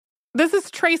This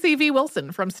is Tracy V.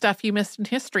 Wilson from Stuff You Missed in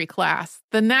History class.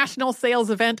 The national sales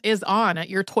event is on at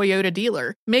your Toyota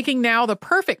dealer, making now the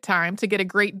perfect time to get a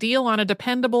great deal on a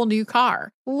dependable new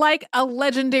car. Like a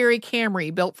legendary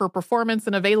Camry built for performance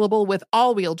and available with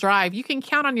all-wheel drive, you can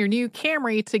count on your new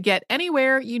Camry to get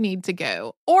anywhere you need to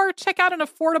go. Or check out an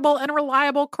affordable and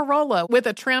reliable Corolla with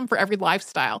a trim for every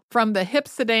lifestyle. From the hip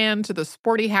sedan to the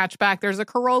sporty hatchback, there's a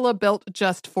Corolla built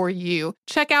just for you.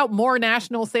 Check out more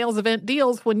national sales event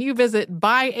deals when you visit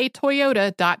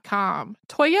buyatoyota.com.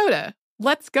 Toyota,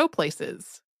 let's go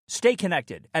places. Stay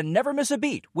connected and never miss a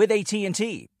beat with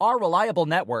AT&T. Our reliable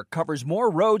network covers more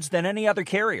roads than any other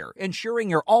carrier, ensuring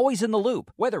you're always in the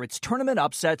loop. Whether it's tournament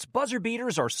upsets, buzzer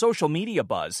beaters, or social media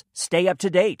buzz, stay up to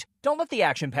date. Don't let the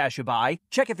action pass you by.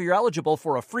 Check if you're eligible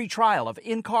for a free trial of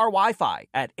in-car Wi-Fi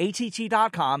at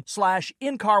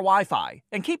att.com/in-car Wi-Fi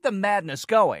and keep the madness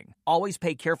going. Always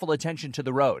pay careful attention to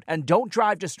the road and don't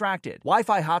drive distracted.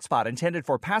 Wi-Fi hotspot intended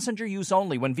for passenger use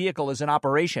only when vehicle is in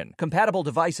operation. Compatible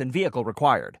device and vehicle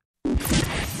required.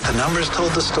 The numbers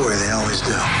told the story, they always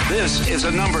do. This is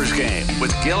A Numbers Game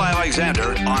with Gil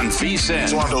Alexander on VSiN.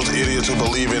 It's one of those idiots who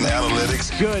believe in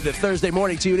analytics. Good Thursday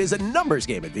morning to you. It is A Numbers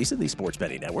Game at VSiN, the sports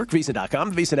betting network.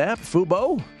 VSiN.com, the VSiN app,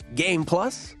 Fubo, Game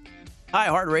Plus,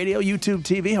 iHeartRadio, YouTube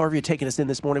TV, however you're taking us in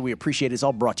this morning. We appreciate it. It's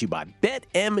all brought to you by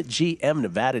BetMGM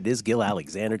Nevada. It is Gil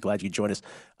Alexander. Glad you joined us.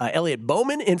 Elliot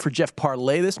Bowman in for Jeff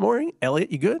Parlay this morning.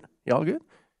 Elliot, you good? You all good?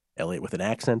 Elliot with an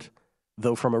accent,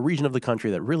 though from a region of the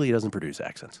country that really doesn't produce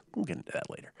accents. We'll get into that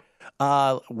later.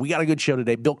 We got a good show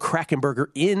today. Bill Krackomberger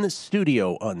in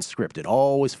studio, unscripted.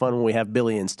 Always fun when we have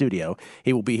Billy in studio.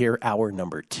 He will be here hour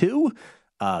number 2.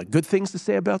 Good things to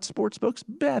say about sports books,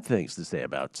 bad things to say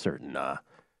about certain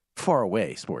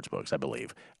faraway sports books, I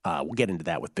believe. We'll get into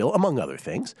that with Bill, among other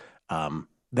things.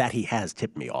 That he has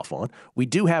tipped me off on. We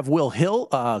do have Will Hill,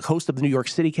 host of the New York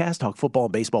City Cast, talk football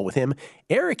and baseball with him.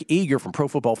 Eric Eager from Pro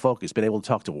Football Focus, been able to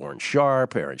talk to Warren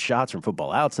Sharp, Aaron Schatz from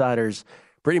Football Outsiders,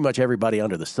 pretty much everybody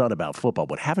under the sun about football,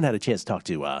 but haven't had a chance to talk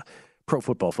to Pro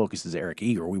Football Focus's Eric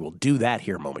Eager. We will do that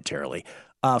here momentarily.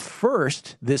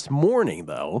 First, this morning,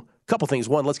 though, a couple things.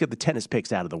 One, let's get the tennis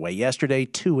picks out of the way. Yesterday,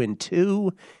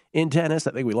 2-2 in tennis.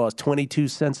 I think we lost 22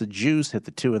 cents of juice, hit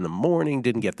the 2 in the morning,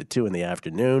 didn't get the 2 in the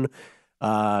afternoon.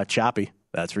 Choppy,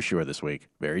 that's for sure this week.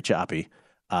 Very choppy.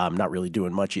 Not really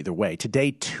doing much either way.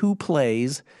 Today, 2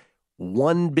 plays,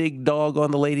 1 big dog on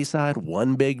the ladies' side,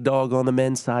 1 big dog on the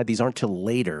men's side. These aren't till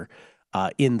later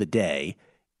in the day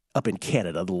up in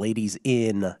Canada. The ladies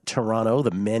in Toronto, the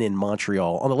men in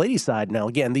Montreal. On the ladies' side, now,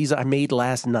 again, these I made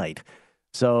last night.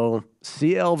 So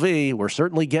CLV, we're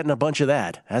certainly getting a bunch of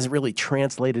that. Hasn't really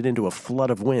translated into a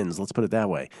flood of wins, let's put it that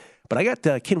way. But I got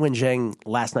Qinwen Zheng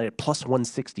last night at plus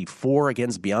 164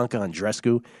 against Bianca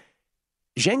Andreescu.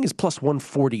 Zheng is plus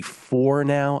 144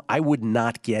 now. I would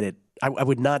not get it. I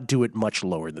would not do it much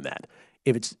lower than that.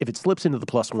 If it slips into the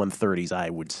plus 130s,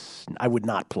 I would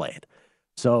not play it.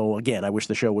 So again, I wish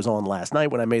the show was on last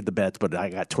night when I made the bets, but I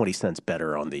got 20 cents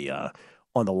better on the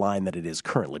line that it is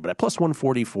currently. But at plus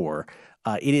 144,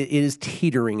 it is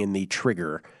teetering in the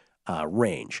trigger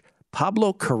range.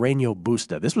 Pablo Carreño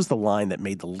Busta. This was the line that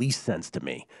made the least sense to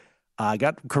me. I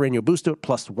got Carreño Busta at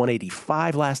plus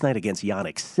 185 last night against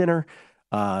Jannik Sinner.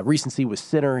 Recency with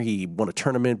Sinner. He won a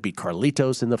tournament, beat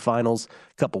Carlitos in the finals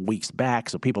a couple weeks back,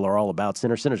 so people are all about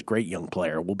Sinner. Sinner's a great young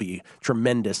player. Will be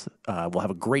tremendous. Will have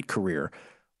a great career.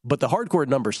 But the hardcore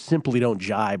numbers simply don't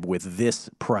jibe with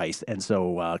this price. And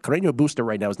so Carreño Busta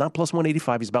right now is not plus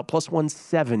 185. He's about plus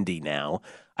 170 now.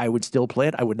 I would still play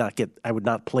it. I would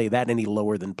not play that any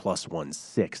lower than plus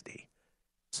 160.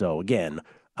 So again,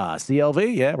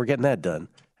 CLV, yeah, we're getting that done.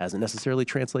 Hasn't necessarily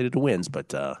translated to wins,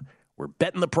 but we're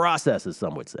betting the process, as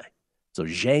some would say. So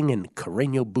Zheng and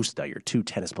Carreño Busta, your 2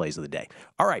 tennis plays of the day.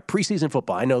 All right, preseason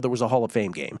football. I know there was a Hall of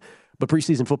Fame game, but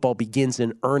preseason football begins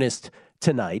in earnest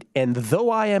tonight. And though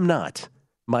I am not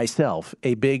myself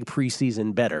a big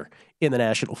preseason bettor in the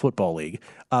National Football League,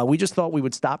 we just thought we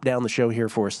would stop down the show here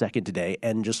for a second today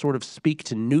and just sort of speak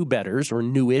to new bettors or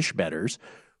newish bettors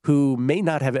who may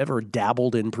not have ever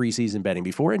dabbled in preseason betting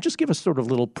before and just give us sort of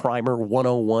little primer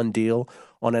 101 deal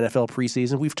on NFL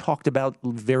preseason. We've talked about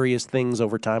various things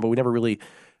over time, but we never really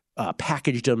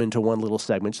packaged them into one little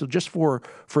segment. So just for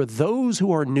those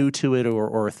who are new to it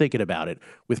or thinking about it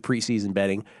with preseason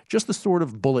betting, just the sort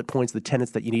of bullet points, the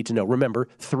tenets that you need to know. Remember,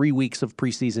 3 weeks of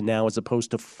preseason now as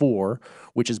opposed to 4,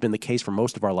 which has been the case for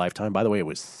most of our lifetime. By the way, it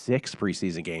was 6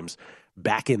 preseason games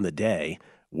back in the day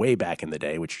way back in the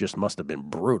day, which just must have been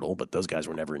brutal, but those guys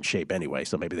were never in shape anyway,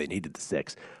 so maybe they needed the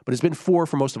 6. But it's been 4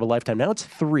 for most of a lifetime. Now it's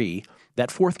 3. That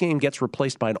 4th game gets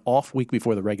replaced by an off week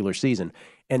before the regular season.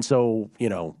 And so,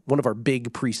 one of our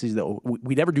big preseason,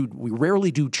 we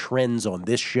rarely do trends on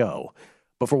this show.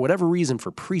 But for whatever reason,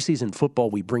 for preseason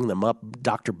football, we bring them up.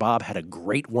 Dr. Bob had a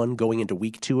great one going into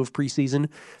week 2 of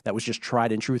preseason that was just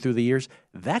tried and true through the years.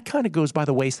 That kind of goes by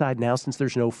the wayside now since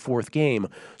there's no 4th game.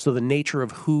 So the nature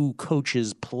of who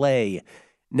coaches play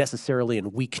necessarily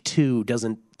in week 2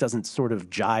 doesn't sort of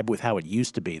jibe with how it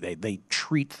used to be. They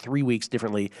treat 3 weeks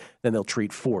differently than they'll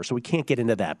treat 4. So we can't get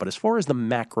into that. But as far as the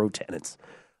macro tenets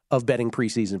of betting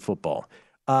preseason football,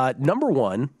 number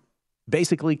 1,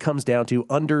 basically comes down to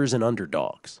unders and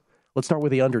underdogs. Let's start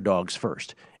with the underdogs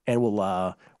first, and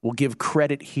we'll give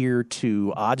credit here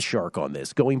to OddsShark on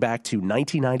this. Going back to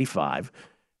 1995,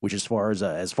 which as far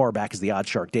back as the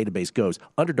OddsShark database goes,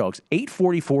 underdogs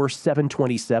 844,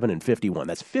 727, and 51.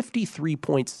 That's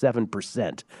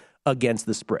 53.7% against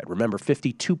the spread. Remember,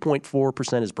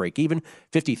 52.4% is break even,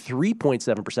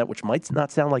 53.7%, which might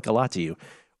not sound like a lot to you,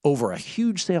 over a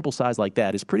huge sample size like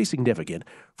that is pretty significant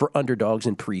for underdogs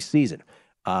in preseason.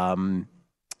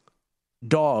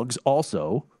 Dogs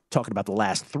also, talking about the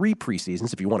last 3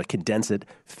 preseasons, if you want to condense it,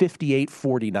 58,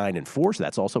 49, and 4, so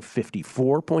that's also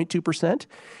 54.2%.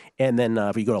 And then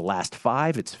if you go to last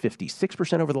 5, it's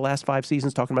 56% over the last 5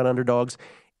 seasons, talking about underdogs,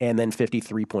 and then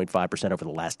 53.5% over the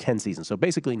last 10 seasons. So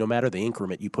basically, no matter the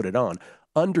increment you put it on,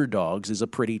 underdogs is a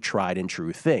pretty tried and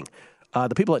true thing.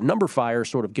 The people at NumberFire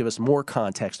sort of give us more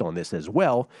context on this as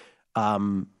well.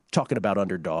 Talking about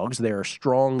underdogs, there are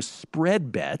strong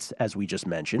spread bets, as we just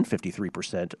mentioned,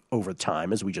 53% over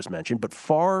time, as we just mentioned, but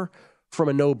far from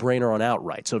a no-brainer on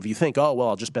outright. So if you think,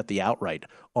 I'll just bet the outright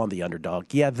on the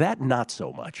underdog, yeah, that not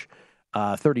so much.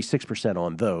 36%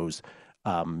 on those,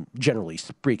 generally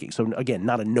speaking. So again,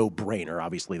 not a no-brainer.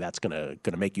 Obviously, that's gonna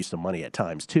make you some money at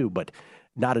times too, but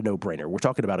not a no-brainer. We're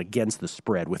talking about against the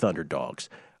spread with underdogs.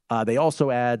 They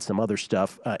also add some other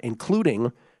stuff,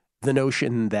 including the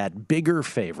notion that bigger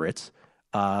favorites,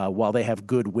 while they have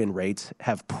good win rates,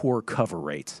 have poor cover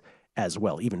rates as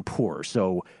well, even poorer.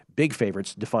 So big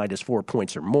favorites defined as 4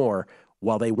 points or more,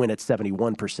 while they win at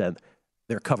 71%,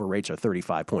 their cover rates are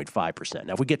 35.5%.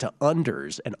 Now, if we get to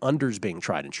unders, and unders being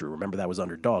tried and true, remember that was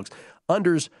underdogs,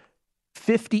 unders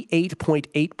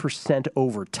 58.8%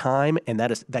 over time, and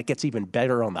that gets even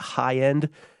better on the high end.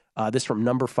 This from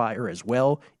NumberFire as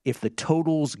well. If the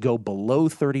totals go below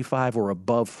 35 or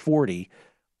above 40,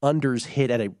 unders hit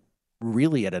at an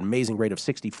amazing rate of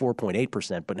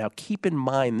 64.8%. But now keep in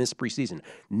mind this preseason,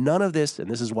 none of this, and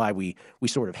this is why we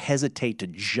sort of hesitate to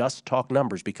just talk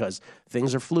numbers because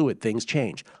things are fluid, things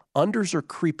change. Unders are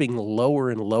creeping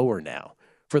lower and lower now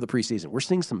for the preseason. We're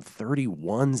seeing some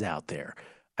 31s out there.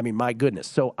 I mean, my goodness.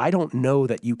 So I don't know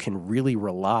that you can really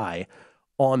rely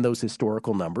on those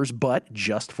historical numbers, but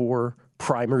just for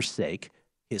primer's sake,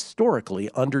 historically,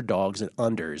 underdogs and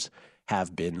unders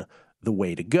have been the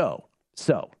way to go.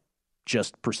 So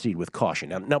just proceed with caution.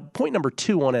 Now, point number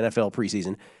 2 on NFL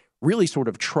preseason really sort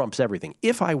of trumps everything.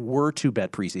 If I were to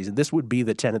bet preseason, this would be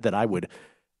the tenet that I would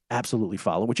absolutely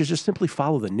follow, which is just simply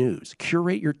follow the news.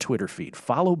 Curate your Twitter feed.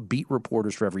 Follow beat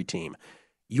reporters for every team.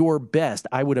 Your best,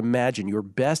 I would imagine, your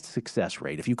best success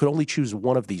rate, if you could only choose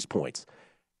one of these points,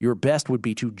 your best would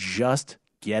be to just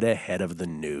get ahead of the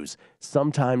news.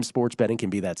 Sometimes sports betting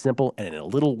can be that simple, and in a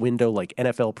little window like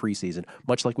NFL preseason,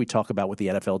 much like we talk about with the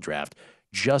NFL draft,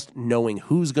 just knowing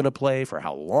who's going to play, for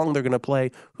how long they're going to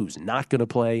play, who's not going to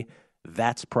play,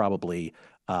 that's probably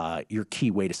your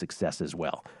key way to success as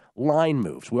well. Line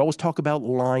moves. We always talk about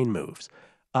line moves.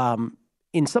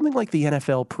 In something like the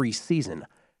NFL preseason,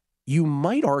 you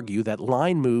might argue that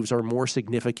line moves are more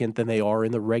significant than they are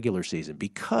in the regular season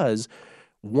because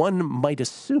one might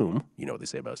assume, you know what they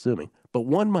say about assuming, but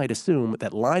one might assume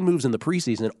that line moves in the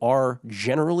preseason are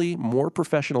generally more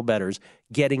professional bettors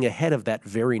getting ahead of that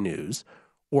very news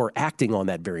or acting on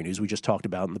that very news we just talked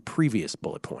about in the previous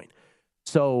bullet point.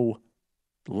 So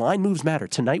line moves matter.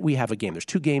 Tonight we have a game. There's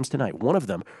 2 games tonight. One of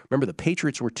them, remember the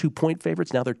Patriots were 2-point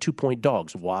favorites. Now they're 2-point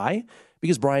dogs. Why?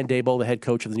 Because Brian Daboll, the head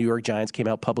coach of the New York Giants, came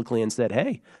out publicly and said,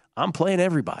 hey, I'm playing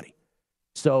everybody.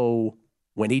 So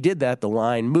when he did that, the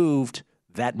line moved.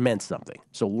 That meant something.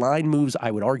 So line moves,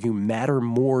 I would argue, matter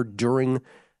more during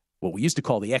what we used to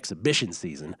call the exhibition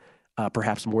season,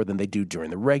 perhaps more than they do during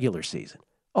the regular season.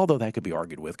 Although that could be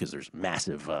argued with because there's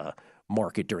massive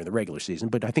market during the regular season.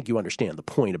 But I think you understand the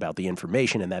point about the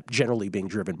information and that generally being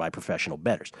driven by professional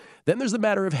bettors. Then there's the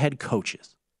matter of head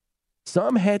coaches.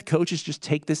 Some head coaches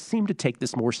seem to take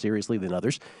this more seriously than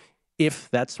others. if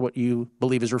that's what you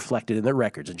believe is reflected in their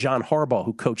records. And John Harbaugh,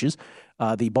 who coaches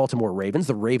the Baltimore Ravens,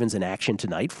 the Ravens in action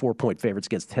tonight, 4-point favorites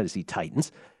against the Tennessee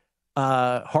Titans.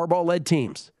 Harbaugh-led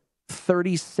teams,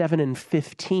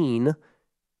 37-15,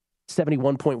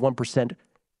 71.1%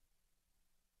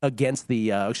 against the,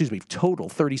 total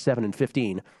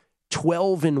 37-15,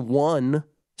 12-1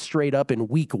 straight up in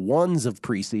week ones of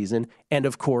preseason, and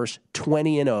of course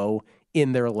 20-0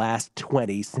 in their last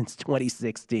 20 since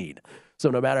 2016. So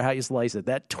no matter how you slice it,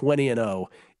 that 20-0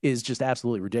 is just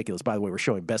absolutely ridiculous. By the way, we're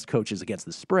showing best coaches against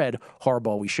the spread.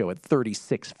 Harbaugh we show at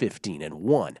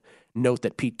 36-15-1. Note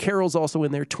that Pete Carroll's also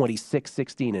in there,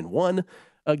 26-16-1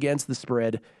 against the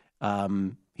spread.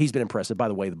 He's been impressive. By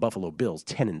the way, the Buffalo Bills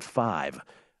 10-5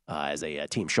 as a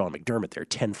team. Sean McDermott there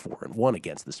 10-4-1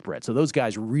 against the spread. So those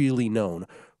guys really known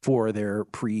for their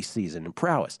preseason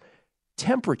prowess.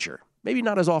 Temperature, maybe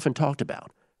not as often talked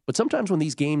about. But sometimes when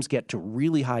these games get to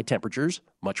really high temperatures,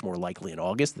 much more likely in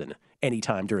August than any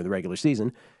time during the regular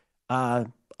season,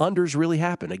 unders really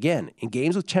happen. Again, in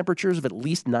games with temperatures of at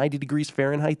least 90 degrees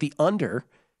Fahrenheit, the under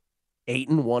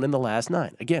 8-1 in the last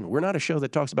 9. Again, we're not a show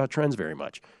that talks about trends very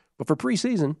much. But for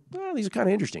preseason, these are kind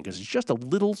of interesting because it's just a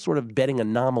little sort of betting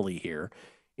anomaly here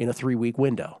in a 3-week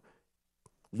window.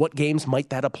 What games might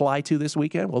that apply to this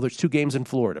weekend? Well, there's 2 games in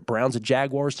Florida. Browns at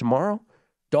Jaguars tomorrow,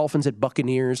 Dolphins at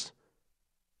Buccaneers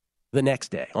the next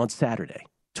day, on Saturday.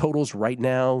 Totals right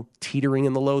now teetering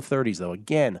in the low 30s, though.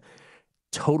 Again,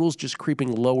 totals just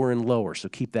creeping lower and lower, so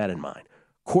keep that in mind.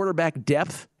 Quarterback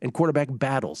depth and quarterback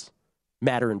battles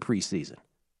matter in preseason.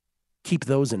 Keep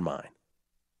those in mind.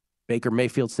 Baker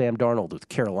Mayfield, Sam Darnold with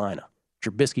Carolina.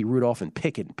 Trubisky, Rudolph, and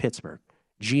Pickett in Pittsburgh.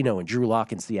 Geno and Drew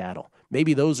Lock in Seattle.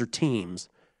 Maybe those are teams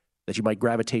that you might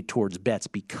gravitate towards bets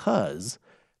because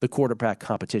the quarterback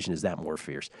competition is that more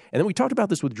fierce. And then we talked about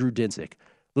this with Drew Dinsick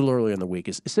a little earlier in the week,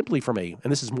 is simply from and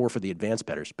this is more for the advanced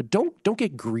bettors, but don't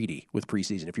get greedy with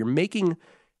preseason. If you're making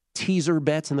teaser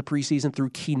bets in the preseason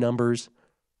through key numbers,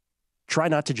 try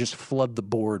not to just flood the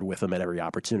board with them at every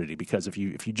opportunity, because if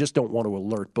you just don't want to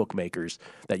alert bookmakers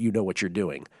that you know what you're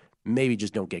doing, maybe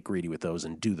just don't get greedy with those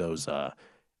and do those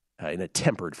in a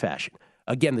tempered fashion.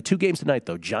 Again, the 2 games tonight,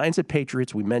 though, Giants at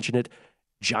Patriots, we mentioned it.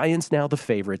 Giants now the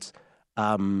favorites.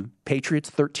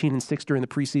 Patriots 13-6 during the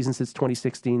preseason since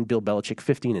 2016. Bill Belichick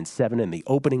 15-7 in the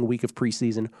opening week of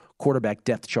preseason. Quarterback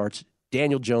depth charts: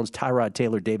 Daniel Jones, Tyrod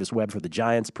Taylor, Davis Webb for the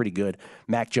Giants, pretty good.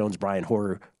 Mac Jones, Brian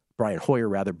Hoyer,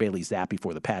 Bailey Zappi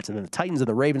for the Pats. And then the Titans and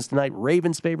the Ravens tonight.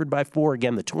 Ravens favored by 4.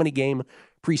 Again, the 20-game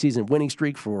preseason winning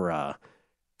streak for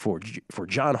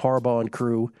John Harbaugh and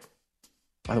crew.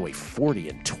 By the way,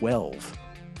 40-12,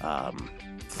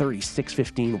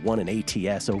 36-15, 1 in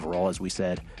ATS overall, as we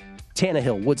said.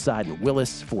 Tannehill, Woodside, and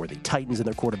Willis for the Titans in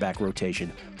their quarterback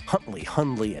rotation. Huntley,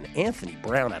 Hundley, and Anthony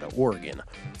Brown out of Oregon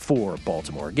for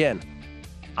Baltimore. Again,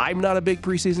 I'm not a big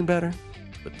preseason bettor,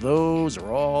 but those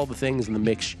are all the things in the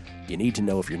mix you need to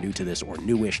know if you're new to this or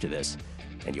newish to this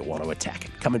and you want to attack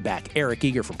it. Coming back, Eric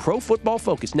Eager from Pro Football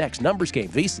Focus next. Numbers Game,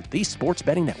 VSiN, the Sports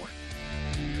Betting Network.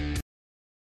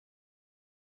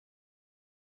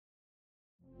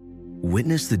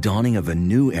 Witness the dawning of a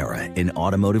new era in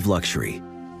automotive luxury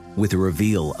with a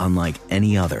reveal unlike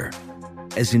any other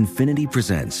as Infiniti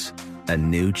presents a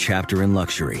new chapter in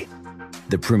luxury,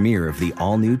 the premiere of the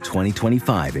all-new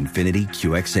 2025 Infiniti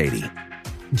QX80.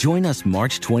 Join us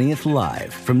March 20th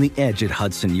live from the Edge at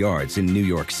Hudson Yards in New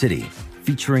York City,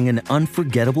 featuring an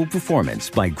unforgettable performance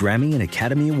by Grammy and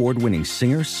Academy Award-winning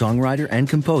singer, songwriter, and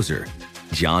composer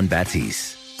Jon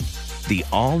Batiste. The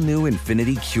all-new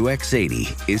Infiniti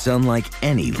QX80 is unlike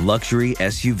any luxury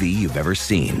SUV you've ever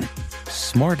seen.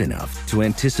 Smart enough to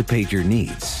anticipate your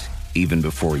needs, even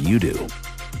before you do.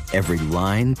 Every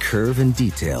line, curve, and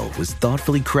detail was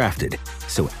thoughtfully crafted,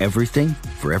 so everything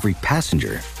for every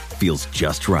passenger feels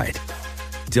just right.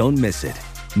 Don't miss it.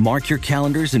 Mark your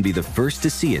calendars and be the first to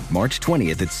see it March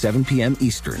 20th at 7 p.m.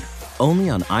 Eastern, only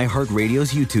on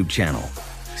iHeartRadio's YouTube channel.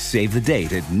 Save the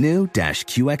date at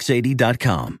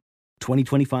new-QX80.com.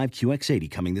 2025 QX80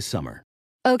 coming this summer.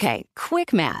 Okay,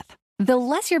 quick math. The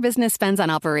less your business spends on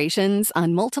operations,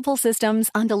 on multiple systems,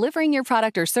 on delivering your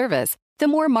product or service, the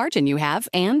more margin you have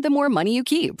and the more money you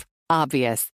keep.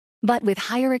 Obvious. But with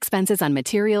higher expenses on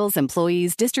materials,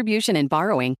 employees, distribution, and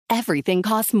borrowing, everything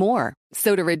costs more.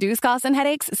 So to reduce costs and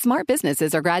headaches, smart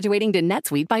businesses are graduating to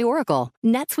NetSuite by Oracle.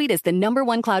 NetSuite is the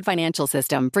 #1 cloud financial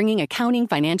system, bringing accounting,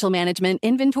 financial management,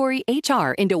 inventory,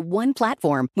 HR into one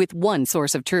platform with one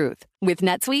source of truth. With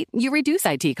NetSuite, you reduce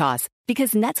IT costs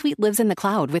because NetSuite lives in the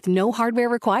cloud with no hardware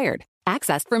required,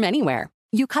 accessed from anywhere.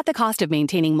 You cut the cost of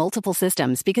maintaining multiple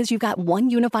systems because you've got one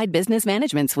unified business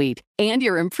management suite. And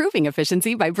you're improving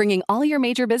efficiency by bringing all your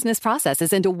major business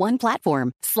processes into one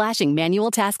platform, slashing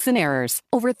manual tasks and errors.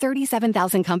 Over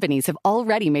 37,000 companies have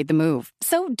already made the move.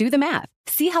 So do the math.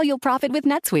 See how you'll profit with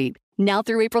NetSuite. Now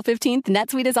through April 15th,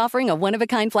 NetSuite is offering a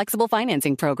one-of-a-kind flexible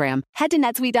financing program. Head to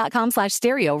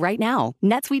netsuite.com/stereo right now.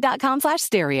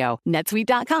 netsuite.com/stereo.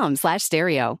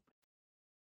 netsuite.com/stereo.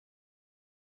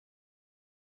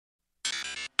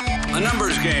 The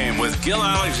Numbers Game with Gil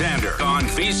Alexander on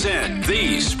VSiN,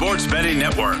 the Sports Betting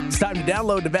Network. It's time to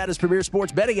download Nevada's premier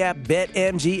sports betting app,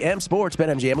 BetMGM Sports.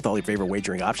 BetMGM with all your favorite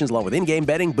wagering options, along with in-game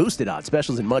betting, boosted odds,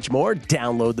 specials, and much more.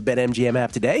 Download the BetMGM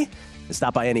app today and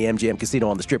stop by any MGM casino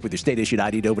on the Strip with your state-issued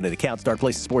ID to open an account. Start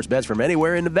placing sports bets from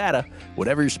anywhere in Nevada.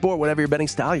 Whatever your sport, whatever your betting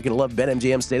style, you're going to love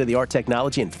BetMGM's state-of-the-art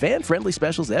technology and fan-friendly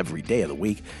specials every day of the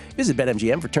week. Visit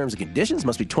BetMGM for terms and conditions.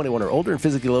 Must be 21 or older and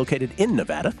physically located in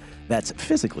Nevada. That's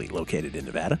physically located in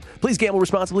Nevada. Please gamble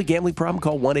responsibly. Gambling problem?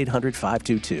 Call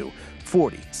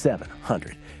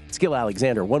 1-800-522-4700. It's Gil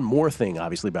Alexander. One more thing,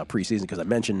 obviously, about preseason, because I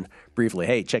mentioned briefly,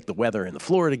 hey, check the weather in the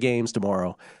Florida games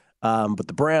tomorrow. But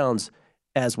the Browns,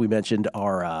 as we mentioned,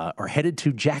 are headed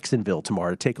to Jacksonville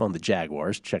tomorrow to take on the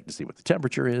Jaguars. Check to see what the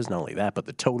temperature is. Not only that, but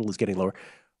the total is getting lower.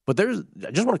 But I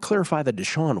just want to clarify the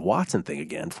Deshaun Watson thing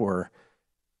again for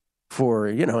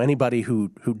anybody who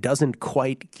doesn't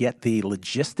quite get the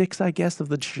logistics, I guess, of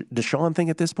the Deshaun thing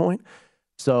at this point.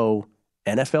 So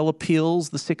NFL appeals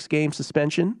the 6-game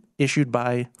suspension issued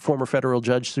by former federal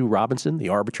judge Sue Robinson, the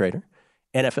arbitrator.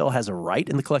 NFL has a right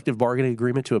in the collective bargaining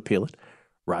agreement to appeal it.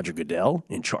 Roger Goodell,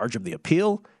 in charge of the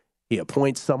appeal, he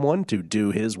appoints someone to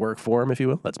do his work for him, if you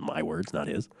will. That's my words, not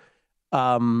his.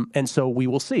 And so we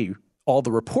will see. All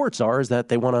the reports is that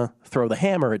they want to throw the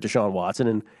hammer at Deshaun Watson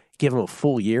and give him a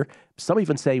full year. Some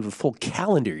even say a full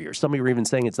calendar year. Some are even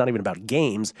saying it's not even about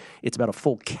games. It's about a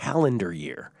full calendar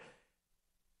year.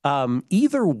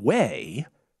 Either way,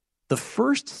 the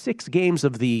first 6 games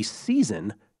of the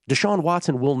season, Deshaun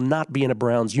Watson will not be in a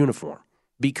Browns uniform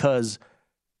because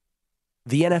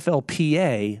the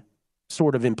NFLPA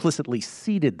sort of implicitly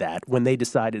ceded that when they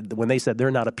said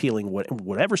they're not appealing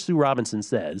whatever Sue Robinson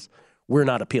says, we're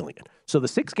not appealing it. So the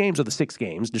 6 games are the 6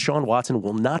 games. Deshaun Watson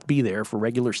will not be there for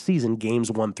regular season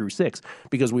games 1 through 6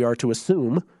 because we are to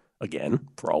assume, again,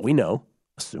 for all we know,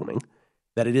 assuming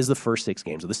that it is the first 6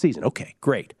 games of the season. Okay,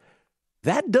 great.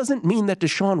 That doesn't mean that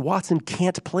Deshaun Watson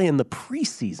can't play in the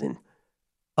preseason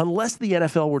unless the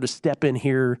NFL were to step in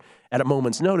here at a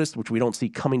moment's notice, which we don't see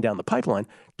coming down the pipeline.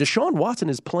 Deshaun Watson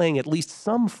is playing at least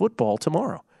some football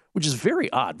tomorrow, which is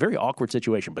very odd, very awkward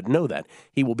situation. But know that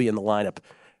he will be in the lineup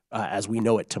as we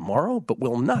know it tomorrow, but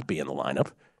will not be in the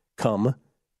lineup come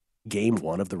game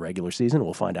 1 of the regular season.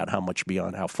 We'll find out how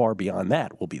far beyond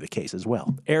that will be the case as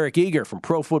well. Eric Eager from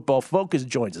Pro Football Focus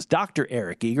joins us. Dr.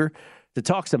 Eric Eager to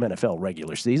talk some NFL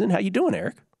regular season. How you doing,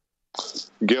 Eric?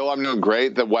 Gil, I'm doing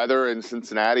great. The weather in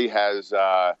Cincinnati has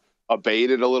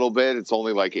abated a little bit. It's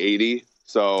only like 80,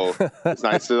 so it's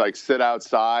nice to sit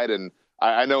outside. And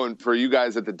I know for you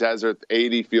guys at the desert,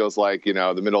 80 feels like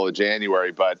the middle of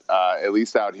January, but at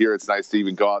least out here, it's nice to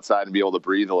even go outside and be able to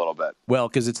breathe a little bit. Well,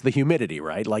 because it's the humidity,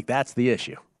 right? That's the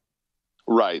issue.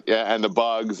 Right, yeah, and the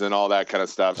bugs and all that kind of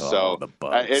stuff. Oh, the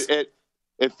bugs.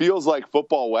 It feels like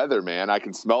football weather, man. I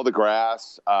can smell the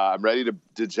grass. I'm ready to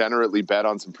degenerately bet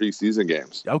on some preseason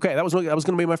games. Okay, that was going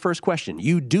to be my first question.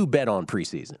 You do bet on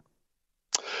preseason?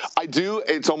 I do.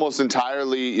 It's almost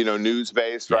entirely,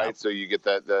 news-based, right? So you get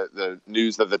the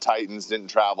news that the Titans didn't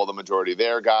travel the majority of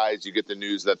their guys. You get the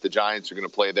news that the Giants are going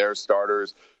to play their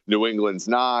starters. New England's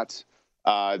not.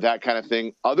 That kind of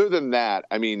thing. Other than that,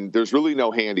 there's really no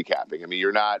handicapping.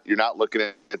 You're not looking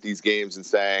at these games and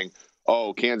saying,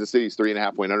 oh, Kansas City's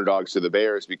 3.5-point underdogs to the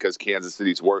Bears because Kansas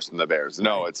City's worse than the Bears.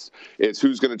 No, it's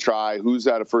who's going to try, who's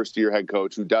at a first-year head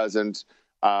coach, who doesn't.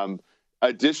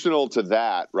 Additional to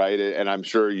that, right, and I'm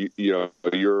sure you're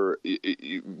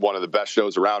one of the best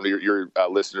shows around. Your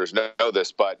listeners know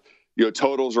this, but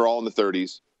totals are all in the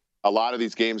 30s. A lot of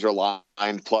these games are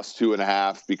lined plus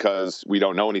 2.5 because we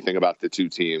don't know anything about the two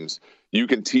teams. You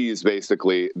can tease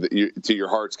basically to your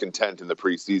heart's content in the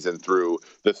preseason through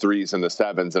the 3s and the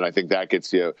 7s, and I think that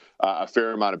gets you a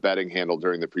fair amount of betting handle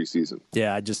during the preseason.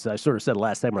 Yeah, I sort of said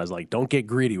last time when I was like, don't get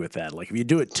greedy with that. If you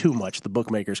do it too much, the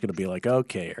bookmaker's going to be like,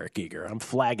 okay, Eric Eager, I'm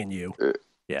flagging you.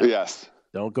 Yeah. Yes.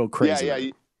 Don't go crazy.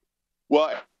 Yeah.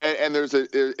 Well, and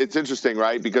it's interesting,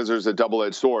 right? Because there's a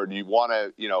double-edged sword. You want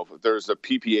to, there's the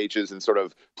PPHs and sort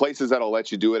of places that'll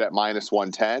let you do it at minus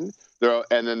 110.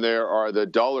 And then there are the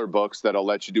dollar books that'll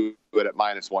let you do it at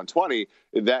minus 120.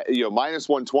 That, minus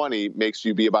 120 makes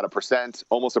you be about 1%,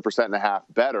 almost 1.5%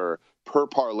 better per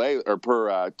parlay or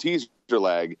per teaser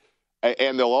leg.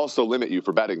 And they'll also limit you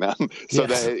for betting them. So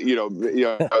yes.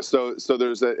 That, so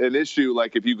there's an issue.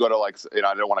 Like if you go to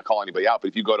I don't want to call anybody out, but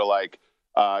if you go to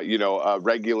a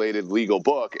regulated legal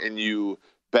book and you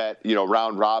bet,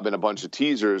 round robin a bunch of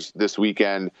teasers this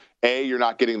weekend, you're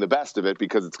not getting the best of it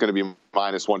because it's going to be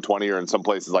minus 120, or in some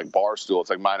places like Barstool, it's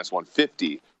like minus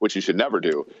 150, which you should never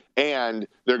do. And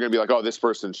they're going to be like, oh, this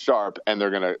person's sharp, and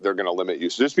they're going to limit you.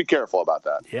 So just be careful about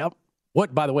that. Yep.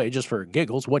 What, by the way, just for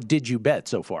giggles, what did you bet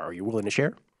so far? Are you willing to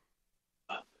share?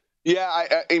 Yeah,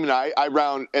 I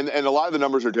round, and a lot of the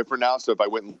numbers are different now. So if I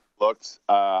went and looked,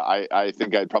 I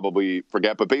think I'd probably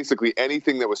forget. But basically,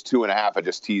 anything that was 2.5, I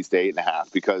just teased to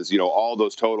 8.5 because all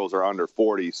those totals are under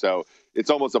 40. So it's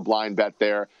almost a blind bet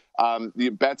there. The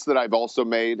bets that I've also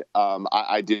made,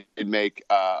 I did make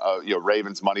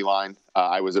Ravens money line.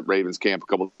 I was at Ravens camp a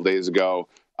couple of days ago.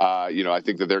 I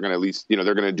think that they're going to at least, they're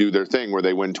going to do their thing where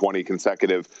they win 20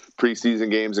 consecutive preseason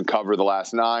games and cover the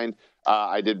last 9.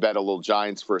 I did bet a little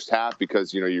Giants first half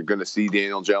because, you're going to see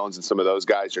Daniel Jones and some of those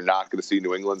guys. You're not going to see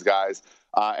New England's guys.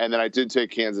 And then I did take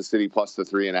Kansas City plus the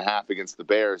 3.5 against the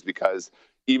Bears because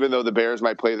even though the Bears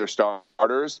might play their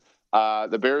starters,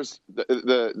 the Bears,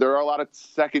 there are a lot of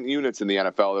second units in the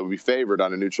NFL that would be favored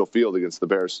on a neutral field against the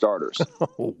Bears starters.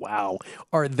 Oh, wow.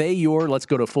 Are they let's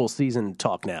go to full season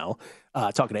talk now.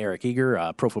 Talking to Eric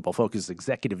Eager, Pro Football Focus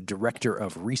Executive Director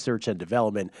of Research and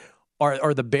Development.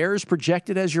 Are the Bears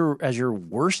projected as your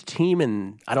worst team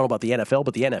in, I don't know about the NFL,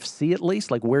 but the NFC at least?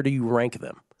 Like, where do you rank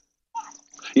them?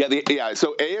 Yeah.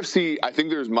 So AFC, I think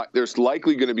there's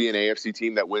likely going to be an AFC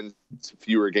team that wins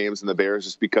fewer games than the Bears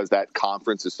just because that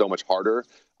conference is so much harder.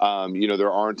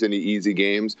 There aren't any easy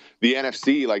games. The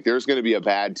NFC, there's going to be a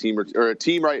bad team or a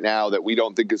team right now that we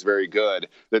don't think is very good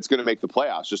that's going to make the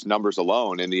playoffs, just numbers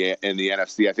alone in the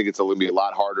NFC. I think it's going to be a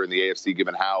lot harder in the AFC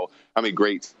given how many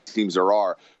great teams there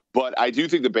are. But I do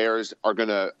think the Bears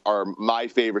are my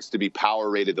favorites to be power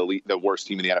rated the worst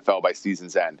team in the NFL by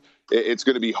season's end. It's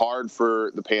going to be hard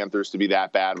for the Panthers to be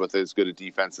that bad with as good a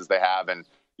defense as they have. And,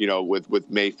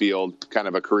 with Mayfield, kind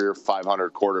of a career 500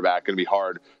 quarterback, going to be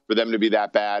hard for them to be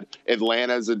that bad.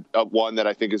 Atlanta's a one that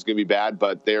I think is going to be bad,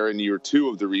 but they're in year 2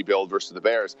 of the rebuild versus the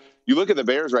Bears. You look at the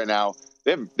Bears right now,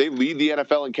 they lead the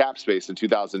NFL in cap space in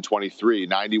 2023,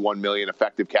 $91 million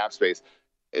effective cap space.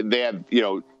 They have,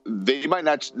 they might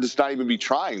not even be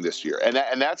trying this year.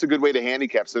 And that's a good way to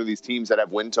handicap some of these teams that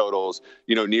have win totals,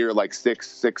 near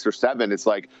 6 or 7. It's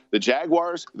like the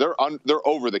Jaguars, they're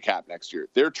over the cap next year.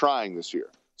 They're trying this year.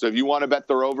 So if you want to bet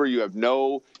they're over, you have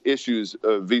no issues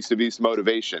vis-a-vis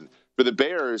motivation. For the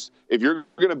Bears, if you're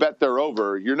going to bet they're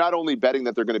over, you're not only betting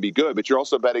that they're going to be good, but you're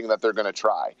also betting that they're going to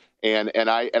try. And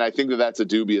I think that's a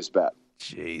dubious bet.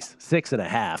 Jeez.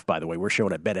 6.5, by the way. We're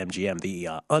showing at BetMGM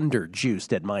the under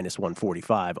juiced at minus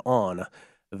 145 on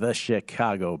the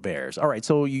Chicago Bears. All right,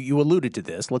 so you alluded to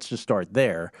this. Let's just start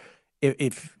there.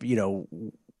 If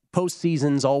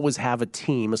postseasons always have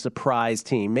a surprise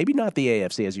team, maybe not the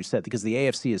AFC, as you said, because the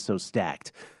AFC is so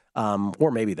stacked.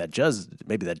 Or maybe that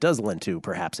does lend to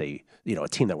perhaps a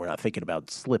team that we're not thinking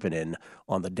about slipping in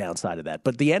on the downside of that.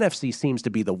 But the NFC seems to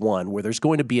be the one where there's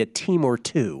going to be a team or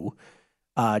two,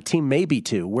 team maybe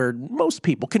two, where most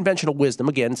people, conventional wisdom,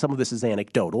 again, some of this is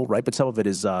anecdotal, right? But some of it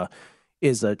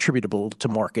is attributable to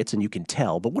markets, and you can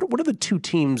tell. But what are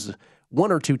the one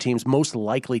or two teams most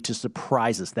likely to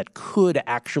surprise us that could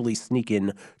actually sneak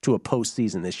in to a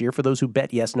postseason this year for those who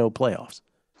bet yes, no playoffs?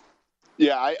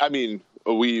 Yeah, I mean,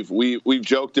 we've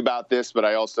joked about this, but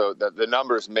I also the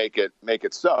numbers make it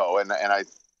so, and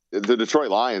the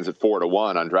Detroit Lions at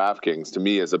 4-1 on DraftKings to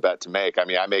me is a bet to make. I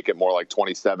mean, I make it more like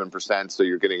 27%, so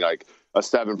you're getting like a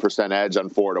 7% edge on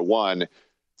 4-1.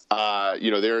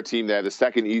 They're a team that have the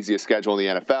second easiest schedule in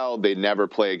the NFL. They never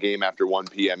play a game after 1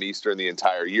 p.m. Eastern the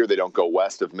entire year. They don't go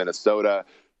west of Minnesota.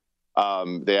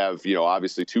 They have,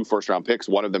 obviously 2 first-round picks.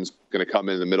 One of them is going to come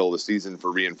in the middle of the season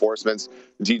for reinforcements.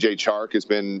 DJ Chark has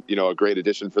been, a great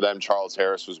addition for them. Charles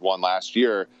Harris was one last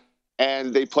year.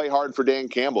 And they play hard for Dan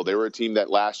Campbell. They were a team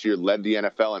that last year led the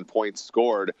NFL in points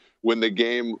scored when the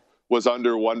game was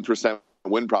under 1%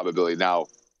 win probability. Now,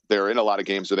 they're in a lot of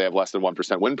games where they have less than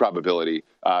 1% win probability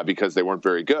because they weren't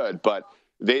very good. But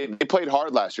they played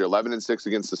hard last year, 11-6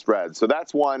 against the spread. So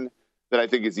that's one that I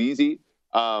think is easy.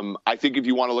 I think if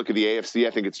you want to look at the AFC,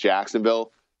 I think it's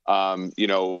Jacksonville.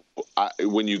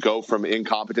 When you go from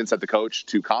incompetence at the coach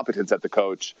to competence at the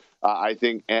coach, I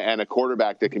think, and a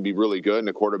quarterback that can be really good and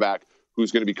a quarterback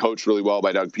who's going to be coached really well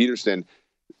by Doug Peterson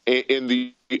in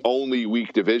the only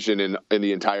weak division in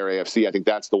the entire AFC. I think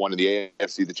that's the one in the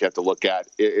AFC that you have to look at.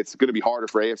 It's going to be harder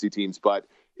for AFC teams, but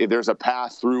if there's a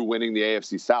path through winning the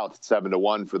AFC South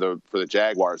 7-1 for the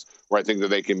Jaguars, where I think that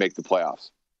they can make the playoffs.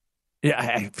 Yeah,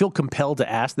 I feel compelled to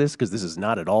ask this because this is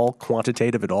not at all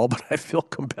quantitative at all, but I feel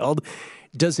compelled.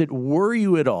 Does it worry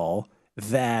you at all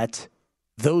that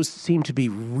those seem to be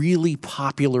really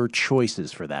popular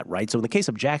choices for that, right? So in the case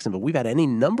of Jacksonville, we've had any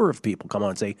number of people come on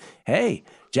and say, hey,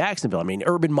 Jacksonville, I mean,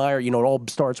 Urban Meyer, it all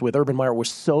starts with Urban Meyer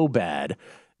was so bad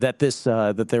that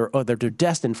that they're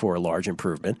destined for a large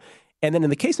improvement. And then in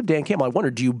the case of Dan Campbell, I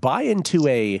wonder, do you buy into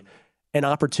an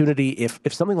opportunity if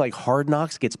something like Hard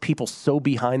Knocks gets people so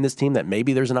behind this team that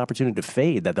maybe there's an opportunity to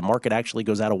fade, that the market actually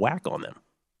goes out of whack on them?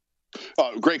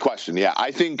 Great question. Yeah,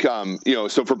 I think,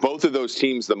 so for both of those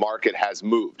teams, the market has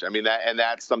moved. I mean,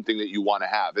 that's something that you want to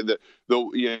have. And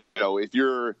if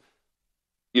you're,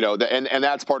 and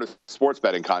that's part of sports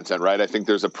betting content, right? I think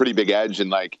there's a pretty big edge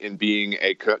in being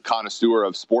a connoisseur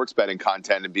of sports betting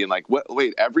content and being like,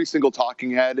 wait, every single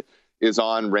talking head is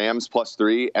on Rams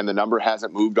 +3 and the number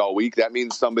hasn't moved all week. That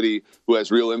means somebody who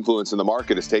has real influence in the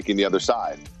market is taking the other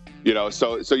side.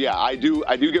 So yeah, I do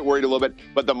get worried a little bit,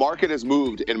 but the market has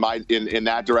moved in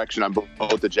that direction on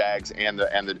both the Jags and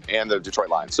the Detroit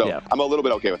Lions. So yeah. I'm a little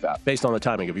bit okay with that. Based on the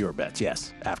timing of your bets,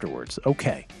 yes, afterwards.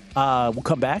 Okay. We'll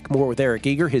come back more with Eric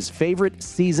Eager, his favorite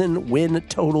season win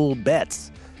total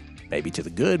bets. Maybe to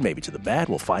the good, maybe to the bad.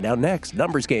 We'll find out next.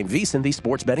 Numbers Game, VSiN, the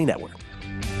Sports Betting Network.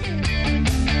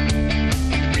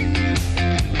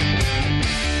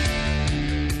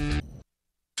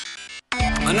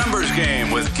 The Numbers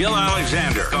Game with Gil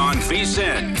Alexander on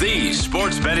VSiN, the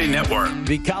Sports Betting Network.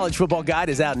 The College Football Guide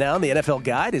is out now, and the NFL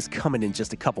Guide is coming in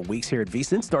just a couple weeks here at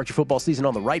VSiN. Start your football season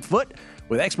on the right foot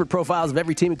with expert profiles of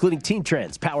every team, including team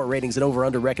trends, power ratings, and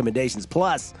over-under recommendations,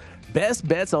 plus best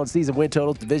bets on season win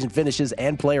totals, division finishes,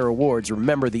 and player awards.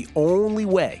 Remember, the only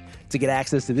way to get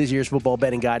access to this year's football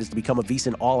betting guide is to become a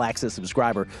VSiN All-Access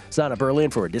subscriber. Sign up early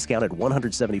and for a discounted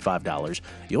 $175,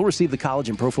 you'll receive the college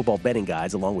and pro football betting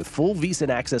guides along with full VSiN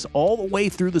access all the way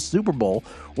through the Super Bowl,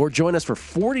 or join us for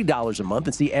 $40 a month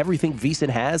and see everything VSiN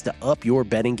has to up your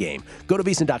betting game. Go to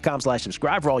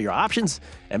VSiN.com/subscribe for all your options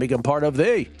and become part of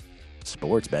the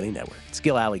Sports Betting Network. It's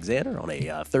Gil Alexander on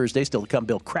a Thursday. Still to come,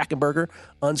 Bill Krackomberger,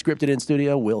 unscripted in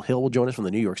studio. Will Hill will join us from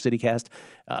the New York City cast,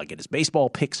 get his baseball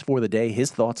picks for the day, his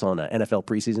thoughts on NFL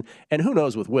preseason. And who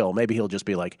knows with Will, maybe he'll just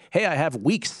be like, hey, I have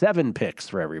week 7 picks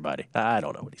for everybody. I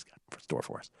don't know what he's got in store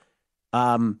for us.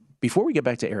 Before we get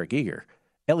back to Eric Eager,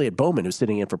 Elliot Bowman, who's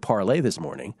sitting in for Parlay this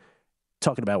morning,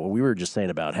 talking about what we were just saying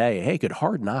about, hey, could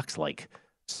Hard Knocks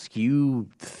skew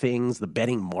things, the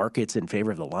betting markets in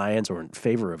favor of the Lions or in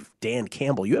favor of Dan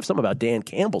Campbell? You have something about Dan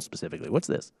Campbell specifically. What's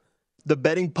this? The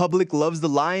betting public loves the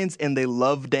Lions and they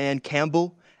love Dan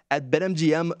Campbell. At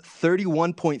BetMGM,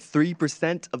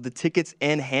 31.3% of the tickets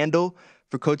and handle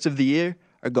for Coach of the Year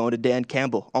are going to Dan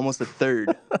Campbell, almost a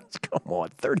third. Come on,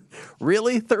 30.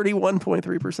 Really?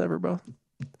 31.3% for both?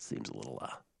 Seems a little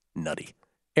nutty.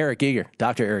 Eric Eager,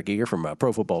 Dr. Eric Eager from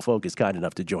Pro Football Focus, kind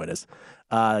enough to join us.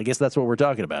 I guess that's what we're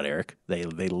talking about, Eric. They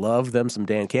love them some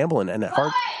Dan Campbell, and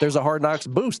there's a Hard Knocks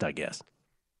boost, I guess.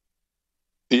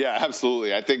 Yeah,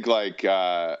 absolutely. I think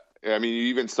you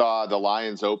even saw the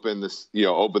Lions open the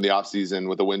offseason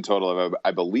with a win total of,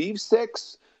 I believe,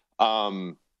 6.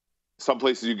 Some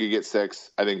places you could get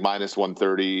 6. I think minus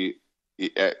 130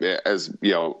 as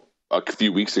a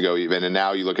few weeks ago even, and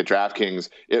now you look at DraftKings,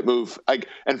 it moved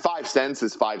and 5 cents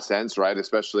is 5 cents, right?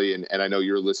 Especially, and I know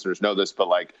your listeners know this, but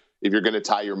if you're going to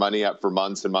tie your money up for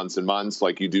months and months and months,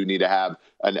 you do need to have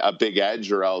a big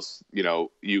edge, or else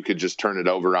you could just turn it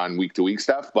over on week to week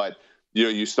stuff. But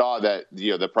you saw that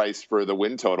the price for the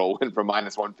win total went from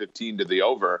minus 115 to the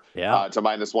over to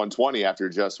minus 120 after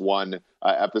just one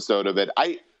episode of it.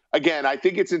 I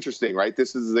think it's interesting, right?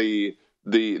 This is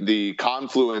the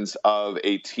confluence of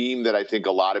a team that I think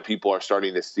a lot of people are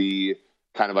starting to see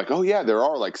kind of oh yeah, there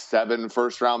are 7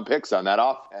 first-round picks on that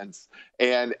offense.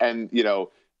 And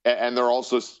they're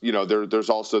also, there's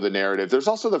also the narrative. There's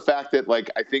also the fact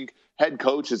that I think head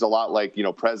coach is a lot like,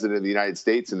 president of the United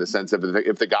States, in the sense of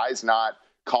if the guy's not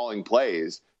calling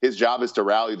plays, his job is to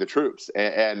rally the troops.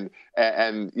 And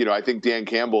I think Dan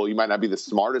Campbell, you might not be the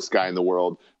smartest guy in the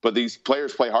world, but these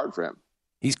players play hard for him.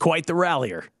 He's quite the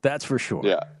rallier, that's for sure.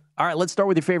 Yeah. All right, let's start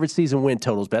with your favorite season win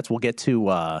totals bets. We'll get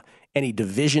to any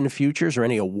division futures or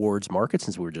any awards markets,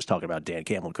 since we were just talking about Dan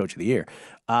Campbell, Coach of the Year.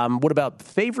 What about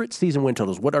favorite season win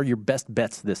totals? What are your best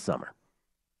bets this summer?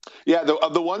 Yeah,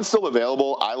 of the ones still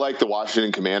available, I like the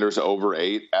Washington Commanders over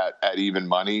 8 at even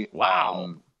money.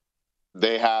 Wow.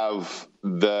 They have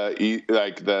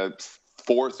the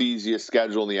fourth easiest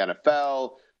schedule in the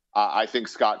NFL. I think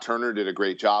Scott Turner did a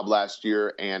great job last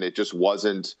year, and it just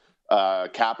wasn't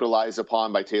capitalized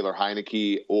upon by Taylor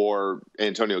Heineke or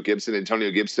Antonio Gibson.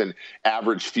 Antonio Gibson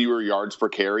averaged fewer yards per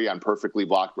carry on perfectly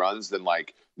blocked runs than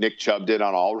like Nick Chubb did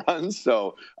on all runs.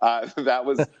 So that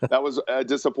was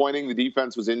disappointing. The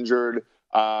defense was injured,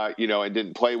 and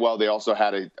didn't play well. They also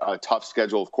had a tough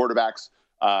schedule of quarterbacks,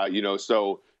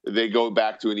 so they go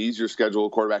back to an easier schedule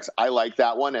of quarterbacks. I like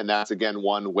that one. And that's, again,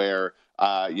 one where,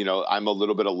 I'm a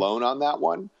little bit alone on that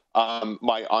one.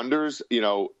 My unders,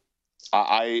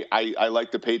 I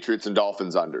like the Patriots and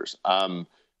Dolphins unders.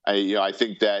 I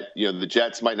think that, the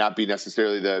Jets might not be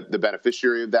necessarily the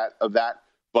beneficiary of that.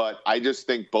 But I just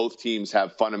think both teams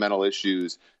have fundamental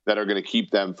issues that are going to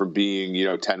keep them from being,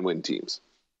 10-win teams.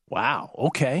 Wow.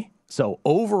 Okay. So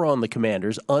over on the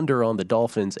Commanders, under on the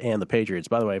Dolphins and the Patriots.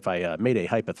 By the way, if I made a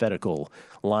hypothetical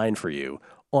line for you,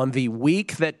 on the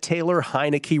week that Taylor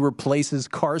Heineke replaces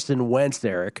Carson Wentz,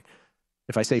 Eric,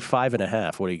 if I say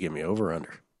 5.5, what do you give me, over or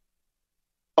under?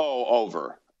 Oh,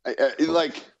 over.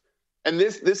 And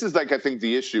this is I think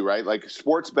the issue, right? Like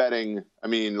sports betting, I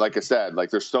mean, like I said,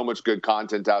 there's so much good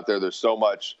content out there. There's so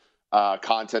much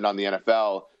content on the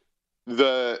NFL.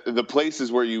 The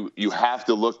places where you have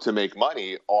to look to make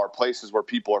money are places where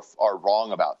people are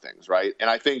wrong about things, right? And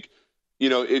I think,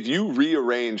 if you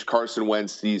rearrange Carson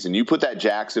Wentz's season, you put that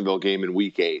Jacksonville game in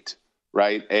week 8,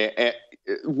 right? And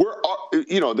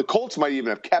the Colts might even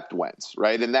have kept Wentz,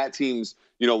 right? And that team's,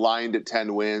 lined at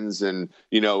 10 wins and,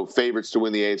 favorites to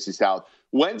win the AFC South.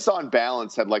 Wentz on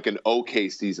balance had an okay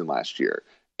season last year.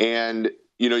 And,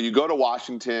 you go to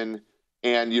Washington.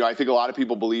 And, I think a lot of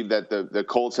people believe that the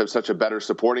Colts have such a better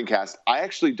supporting cast. I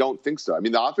actually don't think so. I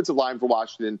mean, the offensive line for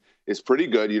Washington is pretty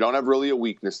good. You don't have really a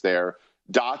weakness there.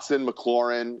 Dotson,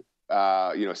 McLaurin,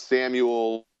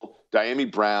 Samuel,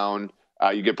 Diami Brown.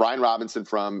 You get Brian Robinson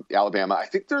from Alabama. I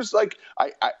think there's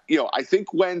I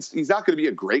think Wentz, he's not going to be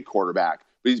a great quarterback,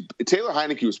 but Taylor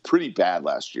Heineke was pretty bad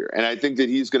last year. And I think that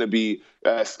he's going to be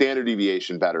a standard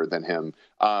deviation better than him.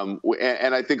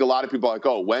 And I think a lot of people are like,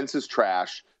 oh, Wentz is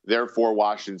trash, therefore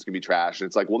Washington's going to be trash. And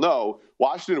it's well, no,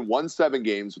 Washington won 7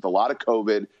 games with a lot of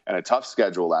COVID and a tough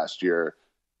schedule last year.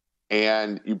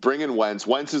 And you bring in Wentz.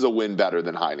 Wentz is a win better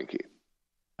than Heineke.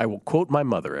 I will quote my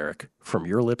mother, Eric, from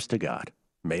your lips to God.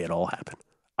 May it all happen.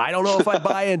 I don't know if I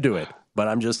buy into it, but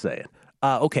I'm just saying.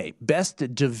 Okay,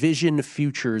 best division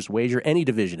futures wager, any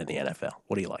division in the NFL.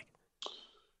 What do you like?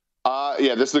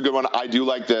 Yeah, this is a good one. I do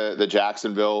like the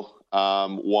Jacksonville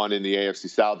one in the AFC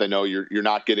South. I know you're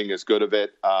not getting as good of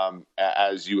it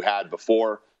as you had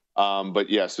before. But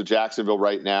yeah, so Jacksonville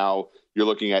right now, you're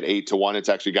looking at 8-1. It's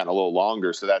actually gotten a little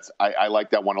longer. So I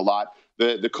like that one a lot.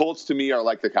 The Colts to me are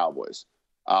like the Cowboys.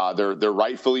 They're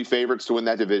rightfully favorites to win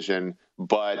that division,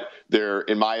 but they're,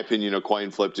 in my opinion, a coin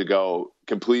flip to go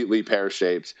completely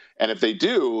pear-shaped. And if they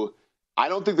do, I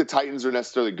don't think the Titans are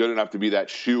necessarily good enough to be that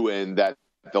shoe-in that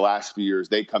the last few years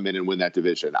they come in and win that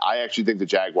division. I actually think the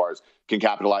Jaguars can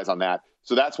capitalize on that.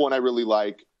 So that's one I really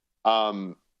like.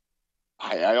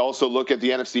 I also look at the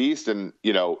NFC East and,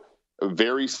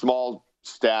 very small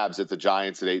stabs at the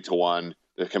Giants at 8-1,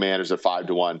 the Commanders at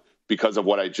 5-1. Because of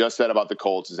what I just said about the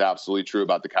Colts is absolutely true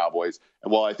about the Cowboys.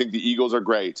 And while I think the Eagles are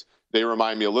great, they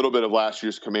remind me a little bit of last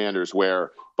year's Commanders,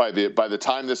 where by the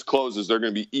time this closes, they're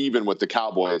going to be even with the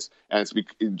Cowboys, and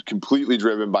it's completely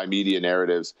driven by media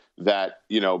narratives that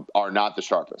are not the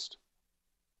sharpest.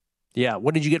 Yeah,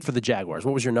 what did you get for the Jaguars?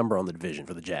 What was your number on the division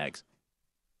for the Jags?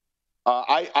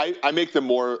 I make them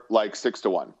more like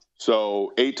 6-1.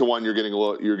 So 8-1,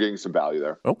 you're getting some value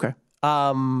there. Okay.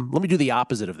 Let me do the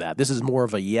opposite of that. This is more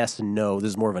of a yes and no. This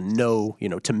is more of a no,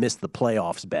 to miss the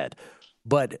playoffs bet.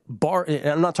 But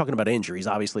I'm not talking about injuries.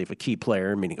 Obviously, if a key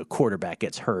player, meaning a quarterback,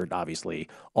 gets hurt, obviously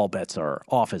all bets are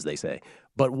off, as they say.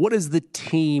 But what is the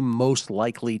team most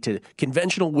likely to,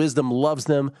 conventional wisdom loves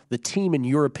them, the team, in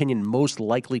your opinion, most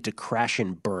likely to crash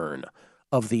and burn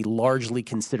of the largely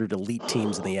considered elite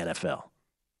teams in the NFL?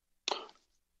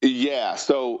 Yeah,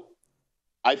 so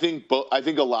I think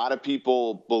a lot of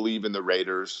people believe in the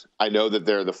Raiders. I know that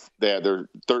they're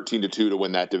 13-2 to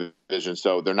win that division,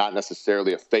 so they're not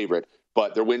necessarily a favorite,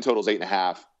 but their win total is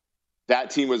 8.5. That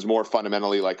team was more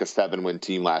fundamentally like a 7-win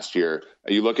team last year.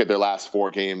 You look at their last 4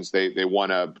 games; they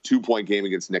won a 2-point game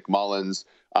against Nick Mullins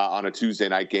on a Tuesday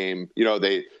night game.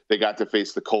 They got to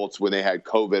face the Colts when they had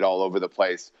COVID all over the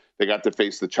place. They got to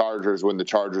face the Chargers when the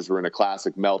Chargers were in a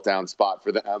classic meltdown spot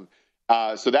for them.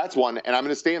 So that's one, and I'm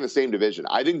going to stay in the same division.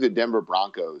 I think the Denver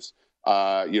Broncos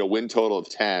win total of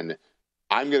 10.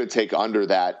 I'm going to take under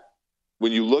that.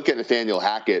 When you look at Nathaniel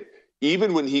Hackett,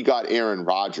 even when he got Aaron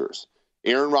Rodgers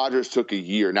took a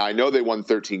year. Now, I know they won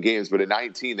 13 games, but in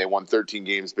 19, they won 13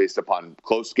 games based upon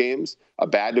close games, a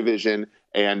bad division,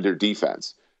 and their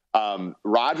defense.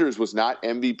 Rodgers was not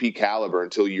MVP caliber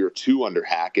until year 2 under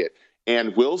Hackett.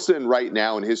 And Wilson right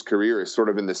now in his career is sort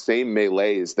of in the same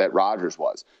melees that Rodgers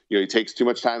was. He takes too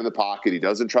much time in the pocket. He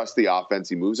doesn't trust the offense.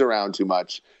 He moves around too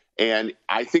much. And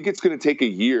I think it's going to take a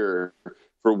year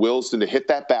for Wilson to hit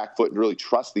that back foot and really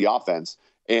trust the offense.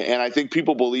 And I think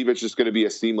people believe it's just going to be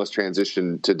a seamless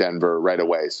transition to Denver right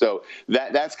away. So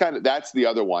that's the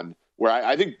other one where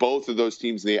I think both of those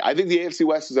teams, I think the AFC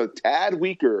West is a tad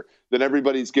weaker than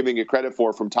everybody's giving it credit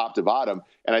for from top to bottom.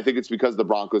 And I think it's because the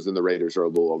Broncos and the Raiders are a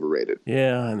little overrated.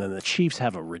 Yeah, and then the Chiefs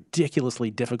have a ridiculously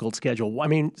difficult schedule. I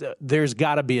mean, there's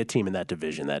got to be a team in that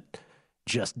division that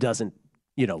just doesn't,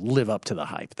 live up to the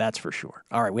hype. That's for sure.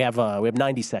 All right, we have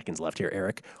 90 seconds left here,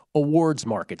 Eric. Awards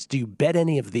markets. Do you bet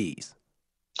any of these?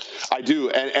 I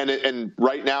do. And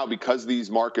right now, because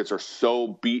these markets are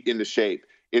so beat into shape,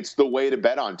 it's the way to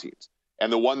bet on teams.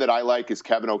 And the one that I like is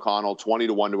Kevin O'Connell,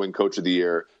 20-1 to win Coach of the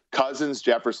Year. Cousins,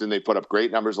 Jefferson, they put up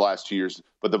great numbers the last 2 years,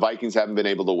 but the Vikings haven't been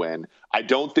able to win. I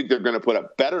don't think they're going to put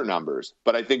up better numbers,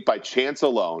 but I think by chance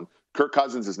alone, Kirk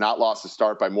Cousins has not lost a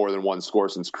start by more than one score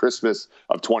since Christmas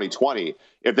of 2020.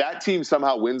 If that team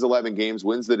somehow wins 11 games,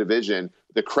 wins the division,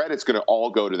 the credit's going to all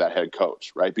go to that head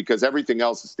coach, right? Because everything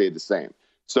else has stayed the same.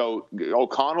 So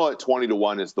O'Connell at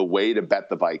 20-1 is the way to bet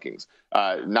the Vikings.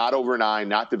 Not over 9,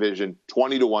 not division,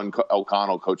 20-1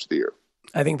 O'Connell Coach of the Year.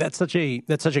 I think that's such a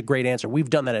great answer. We've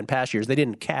done that in past years. They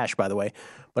didn't cash, by the way,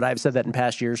 but I've said that in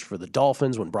past years for the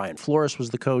Dolphins when Brian Flores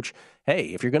was the coach. Hey,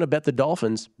 if you're going to bet the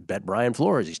Dolphins, bet Brian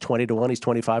Flores. He's 20-1, he's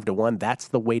 25-1. That's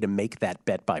the way to make that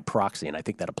bet by proxy, and I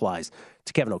think that applies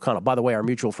to Kevin O'Connell. By the way, our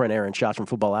mutual friend Aaron Schatz from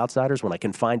Football Outsiders, when I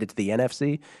confined it to the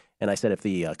NFC, and I said if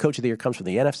the Coach of the Year comes from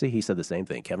the NFC, he said the same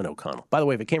thing, Kevin O'Connell. By the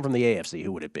way, if it came from the AFC,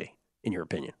 who would it be, in your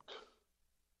opinion?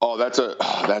 Oh, that's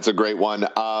a great one.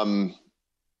 I'm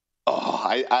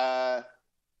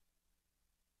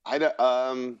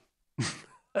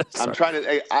trying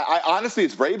to. I honestly,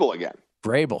 it's Vrabel again.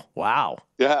 Vrabel, wow.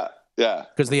 Yeah.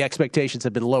 Because the expectations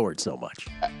have been lowered so much.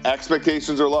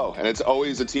 Expectations are low, and it's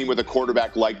always a team with a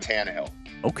quarterback like Tannehill.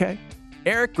 Okay,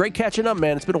 Eric, great catching up,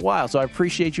 man. It's been a while, so I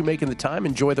appreciate you making the time.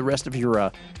 Enjoy the rest of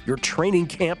your training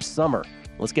camp summer.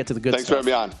 Let's get to the good stuff. Thanks for having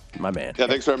me on. My man. Yeah,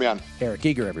 thanks for having me on. Eric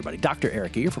Eager, everybody. Dr.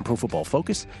 Eric Eager from Pro Football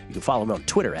Focus. You can follow him on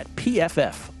Twitter at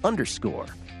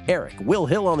PFF_. Eric. Will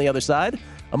Hill on the other side.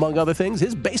 Among other things,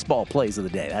 his baseball plays of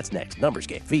the day. That's next. Numbers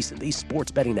Game, VSiN, the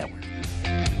Sports Betting Network.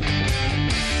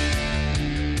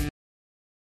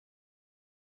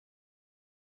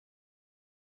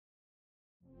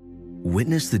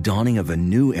 Witness the dawning of a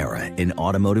new era in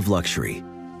automotive luxury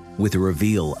with a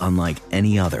reveal unlike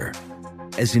any other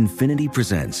as Infiniti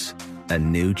presents a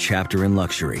new chapter in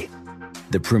luxury,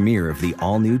 the premiere of the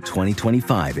all-new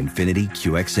 2025 Infiniti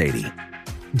QX80.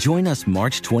 Join us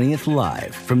March 20th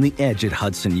live from the Edge at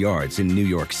Hudson Yards in New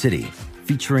York City,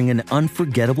 featuring an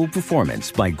unforgettable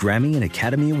performance by Grammy and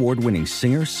Academy Award-winning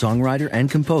singer, songwriter,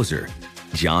 and composer,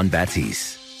 Jon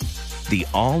Batiste. The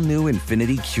all-new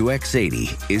Infiniti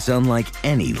QX80 is unlike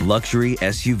any luxury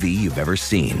SUV you've ever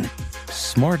seen.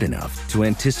 Smart enough to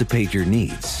anticipate your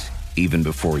needs, even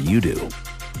before you do.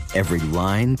 Every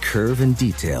line, curve, and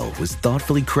detail was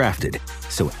thoughtfully crafted,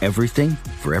 so everything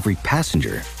for every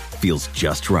passenger feels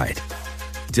just right.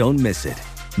 Don't miss it.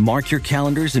 Mark your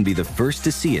calendars and be the first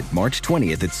to see it March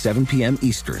 20th at 7 p.m.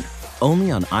 Eastern, only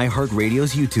on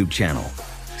iHeartRadio's YouTube channel.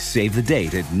 Save the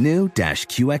date at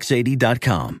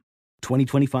new-QX80.com.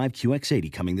 2025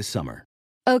 QX80 coming this summer.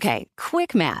 Okay,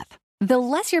 quick math. The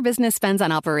less your business spends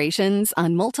on operations,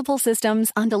 on multiple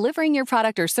systems, on delivering your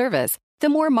product or service, the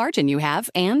more margin you have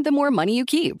and the more money you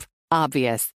keep.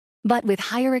 Obvious. But with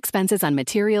higher expenses on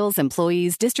materials,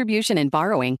 employees, distribution, and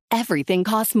borrowing, everything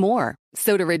costs more.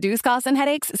 So to reduce costs and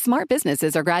headaches, smart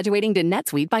businesses are graduating to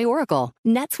NetSuite by Oracle.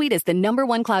 NetSuite is the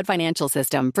 #1 cloud financial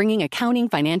system, bringing accounting,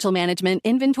 financial management,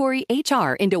 inventory,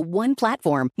 HR into one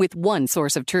platform with one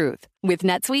source of truth. With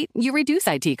NetSuite, you reduce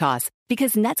IT costs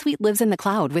because NetSuite lives in the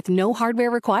cloud with no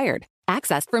hardware required,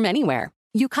 accessed from anywhere.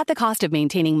 You cut the cost of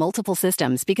maintaining multiple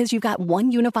systems because you've got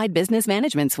one unified business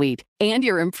management suite. And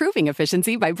you're improving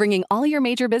efficiency by bringing all your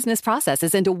major business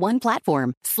processes into one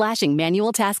platform, slashing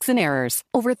manual tasks and errors.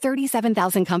 Over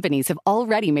 37,000 companies have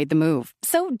already made the move.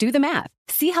 So do the math.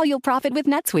 See how you'll profit with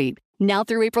NetSuite. Now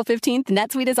through April 15th,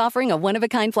 NetSuite is offering a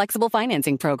one-of-a-kind flexible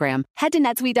financing program. Head to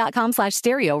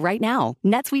netsuite.com/stereo right now.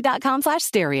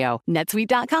 netsuite.com/stereo.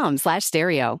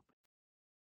 netsuite.com/stereo.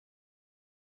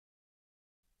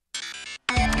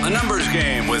 A numbers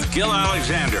game with Gil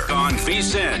Alexander on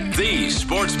VSiN, the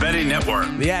sports betting network.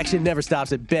 The action never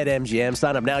stops at BetMGM.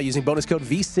 Sign up now using bonus code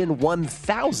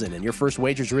VSiN1000 and your first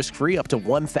wager's risk-free up to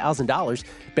 $1,000.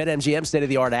 BetMGM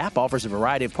state-of-the-art app offers a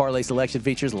variety of parlay selection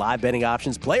features, live betting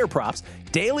options, player props,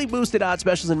 daily boosted odds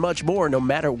specials, and much more. No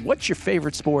matter what your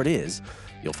favorite sport is,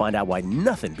 you'll find out why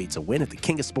nothing beats a win at the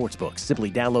king of sportsbooks. Simply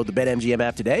download the BetMGM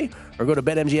app today or go to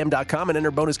BetMGM.com and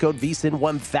enter bonus code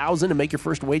VSiN1000 and make your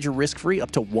first wager risk-free up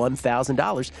to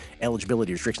 $1,000.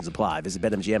 Eligibility restrictions apply. Visit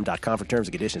BetMGM.com for terms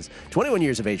and conditions. 21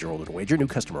 years of age or older to wager. New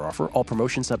customer offer. All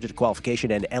promotions subject to qualification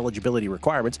and eligibility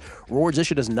requirements. Rewards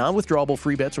issued as non-withdrawable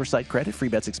free bets or site credit. Free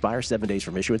bets expire 7 days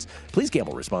from issuance. Please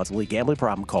gamble responsibly. Gambling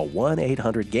problem? Call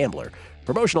 1-800-GAMBLER.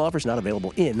 Promotional offers not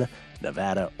available in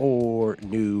Nevada or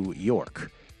New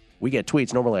York. We get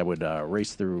tweets. Normally I would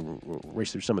race through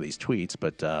some of these tweets,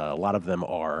 but a lot of them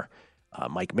are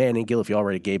Mike Manning. Gil, if you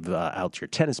already gave out your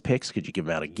tennis picks, could you give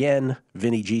them out again?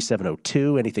 Vinny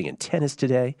G702, anything in tennis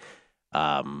today?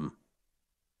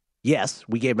 Yes,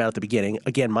 we gave them out at the beginning.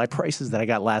 Again, my prices that I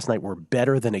got last night were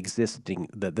better than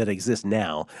that exist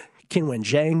now. Qinwen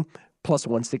Zhang, plus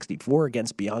 164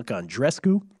 against Bianca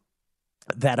Andreescu.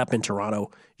 That up in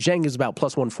Toronto. Zhang is about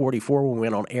plus 144 when we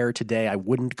went on air today. I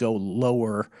wouldn't go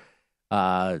lower,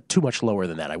 too much lower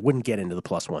than that. I wouldn't get into the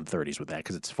plus 130s with that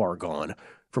because it's far gone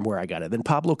from where I got it. Then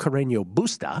Pablo Carreño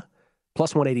Busta,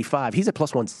 plus 185. He's at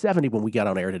plus 170 when we got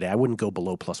on air today. I wouldn't go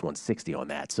below plus 160 on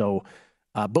that. So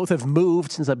both have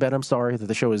moved since I bet. I'm sorry that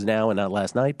the show is now and not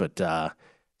last night, but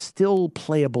still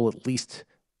playable at least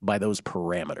by those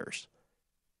parameters.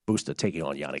 Busta taking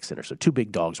on Jannik Sinner. So two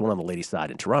big dogs, one on the ladies'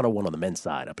 side in Toronto, one on the men's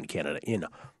side up in Canada in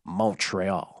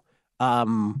Montreal. By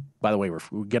the way, we're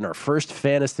getting our first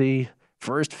fantasy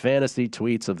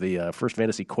tweets of the first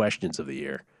fantasy questions of the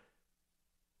year.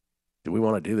 Do we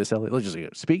want to do this, Elliot? Let's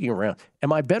just speaking around.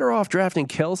 Am I better off drafting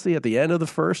Kelsey at the end of the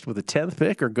first with the 10th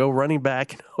pick or go running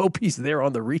back and hope he's there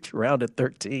on the reach around at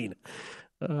 13?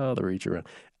 Oh, the reach around.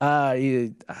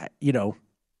 I don't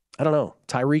know.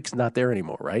 Tyreek's not there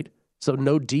anymore, right? So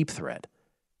no deep threat.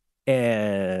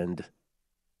 And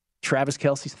Travis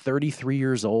Kelce's 33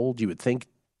 years old. You would think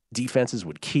defenses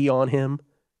would key on him.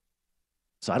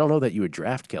 So I don't know that you would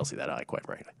draft Kelce that high, quite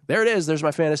frankly. There it is. There's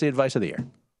my fantasy advice of the year.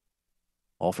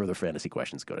 All further fantasy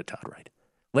questions go to Todd Wright.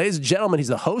 Ladies and gentlemen, he's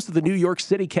the host of the New York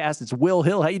City Cast. It's Will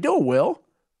Hill. How you doing, Will?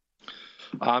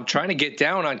 I'm trying to get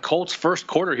down on Colts' first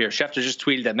quarter here. Schefter just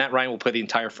tweeted that Matt Ryan will play the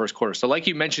entire first quarter. So like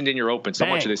you mentioned in your open, so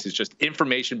much of this is just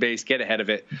information-based. Get ahead of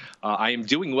it. I am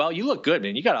doing well. You look good,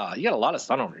 man. You got a lot of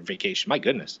sun on your vacation. My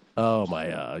goodness. Oh, my.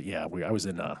 I was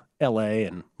in L.A.,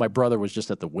 and my brother was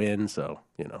just at the Wynn, so,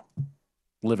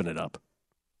 living it up.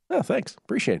 Oh, thanks.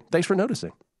 Appreciate it. Thanks for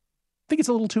noticing. I think it's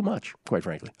a little too much, quite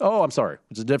frankly. Oh, I'm sorry.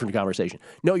 It's a different conversation.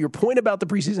 No, your point about the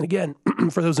preseason, again,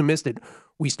 for those who missed it,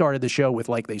 we started the show with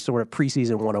like the sort of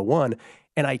preseason 101,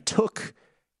 and I took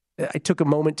a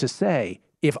moment to say,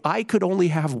 if I could only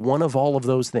have one of all of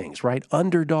those things, right?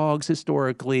 Underdogs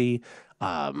historically,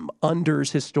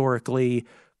 unders historically,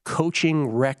 coaching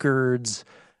records,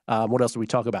 what else do we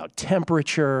talk about?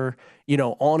 Temperature,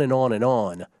 on and on and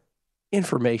on.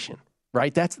 Information.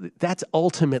 Right? That's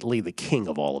ultimately the king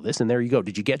of all of this. And there you go.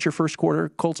 Did you get your first quarter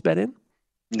Colts bet in?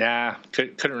 Nah,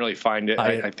 couldn't really find it.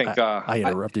 I think I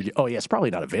interrupted you. Oh, yeah, it's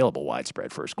probably not available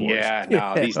widespread first quarters. Yeah,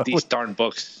 no, these darn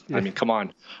books. I mean, come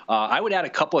on. I would add a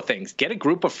couple of things. Get a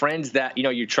group of friends that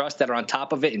you trust that are on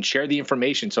top of it and share the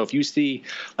information. So if you see,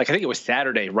 like I think it was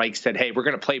Saturday, Reich said, "Hey, we're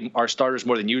going to play our starters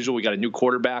more than usual. We got a new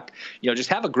quarterback." Just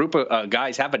have a group of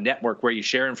guys, have a network where you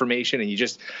share information and you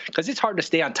just because it's hard to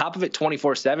stay on top of it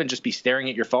 24/7, just be staring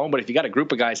at your phone. But if you got a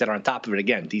group of guys that are on top of it,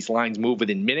 again, these lines move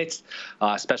within minutes,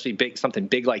 especially something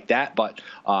big like that, but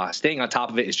staying on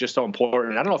top of it is just so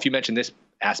important. I don't know if you mentioned this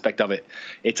aspect of it.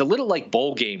 It's a little like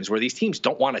bowl games where these teams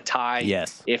don't want to tie.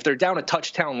 Yes. If they're down a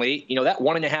touchdown late, that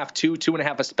 1.5,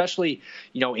 2.5, especially,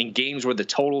 in games where the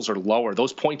totals are lower,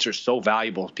 those points are so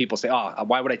valuable. People say,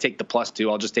 why would I take the +2?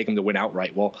 I'll just take them to win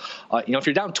outright. Well, if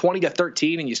you're down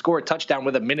 20-13 and you score a touchdown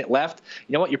with a minute left,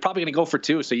 you know what? You're probably going to go for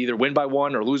 2. So you either win by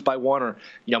 1 or lose by 1, or,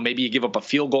 maybe you give up a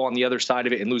field goal on the other side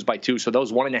of it and lose by 2. So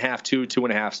those 1.5, 2,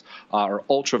 2.5s are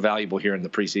ultra valuable here in the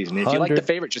preseason. If you like the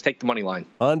favorite, just take the money line.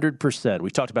 100%.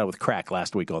 We talked about it with Crack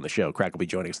last week on the show. Crack will be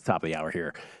joining us at the top of the hour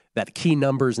here. That key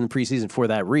numbers in the preseason for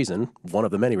that reason, one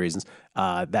of the many reasons,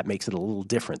 that makes it a little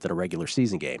different than a regular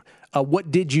season game.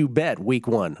 What did you bet week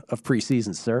 1 of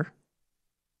preseason, sir?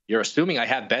 You're assuming I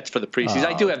have bets for the preseason.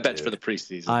 I do have bets for the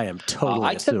preseason. I am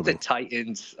totally assuming. I took the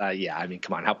Titans.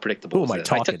 Come on. How predictable is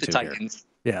it? I took the Titans.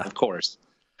 Yeah. Of course.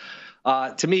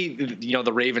 To me,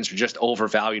 the Ravens are just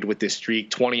overvalued with this streak,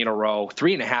 20 in a row.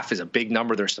 3.5 is a big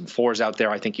number. There's some 4s out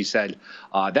there, I think you said.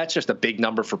 That's just a big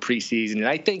number for preseason. And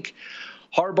I think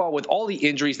Harbaugh, with all the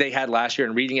injuries they had last year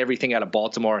and reading everything out of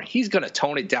Baltimore, he's going to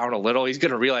tone it down a little. He's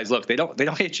going to realize, look, they don't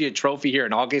get you a trophy here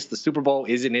in August. The Super Bowl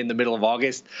isn't in the middle of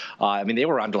August. They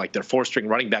were under their 4th-string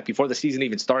running back before the season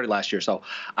even started last year. So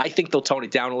I think they'll tone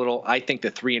it down a little. I think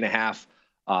the 3.5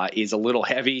 is a little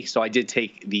heavy, so I did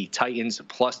take the Titans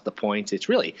plus the points. It's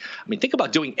really, think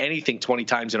about doing anything 20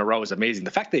 times in a row is amazing.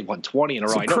 The fact they won 20 in a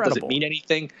row, I know it doesn't mean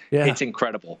anything. Yeah. It's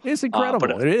incredible. It's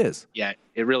incredible. It is. Yeah,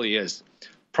 it really is.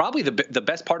 Probably the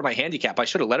best part of my handicap, I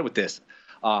should have led it with this.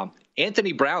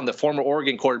 Anthony Brown, the former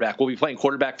Oregon quarterback, will be playing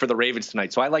quarterback for the Ravens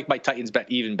tonight, so I like my Titans bet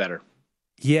even better.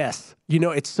 Yes.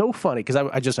 It's so funny because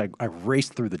I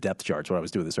raced through the depth charts when I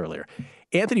was doing this earlier.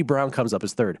 Anthony Brown comes up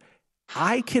as third.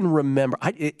 I can remember,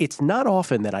 it's not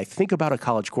often that I think about a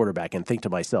college quarterback and think to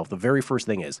myself, the very first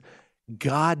thing is,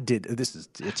 this is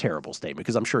a terrible statement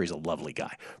because I'm sure he's a lovely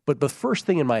guy. But the first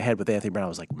thing in my head with Anthony Brown, I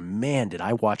was like, man, did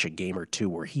I watch a game or two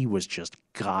where he was just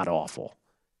god-awful.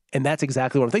 And that's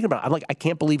exactly what I'm thinking about. I'm like, I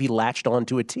can't believe he latched on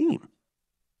to a team.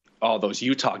 Oh, those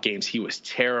Utah games, he was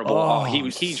terrible.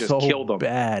 He just killed them.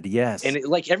 Bad, yes. And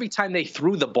every time they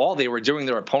threw the ball, they were doing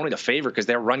their opponent a favor because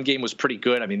their run game was pretty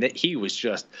good. He was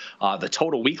just the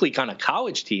total weekly kind of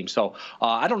college team. So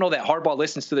I don't know that Harbaugh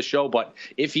listens to the show, but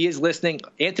if he is listening,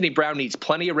 Anthony Brown needs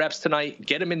plenty of reps tonight.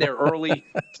 Get him in there early,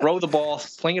 throw the ball,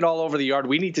 sling it all over the yard.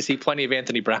 We need to see plenty of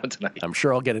Anthony Brown tonight. I'm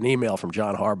sure I'll get an email from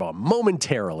John Harbaugh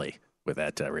momentarily with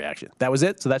that reaction. That was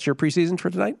it? So that's your preseason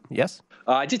for tonight? Yes?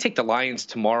 I did take the Lions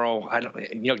tomorrow.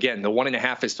 Again, the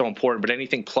 1.5 is so important, but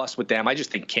anything plus with them, I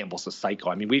just think Campbell's a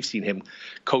psycho. We've seen him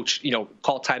coach,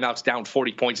 call timeouts down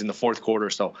 40 points in the 4th quarter.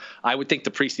 So I would think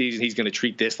the preseason, he's going to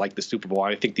treat this like the Super Bowl.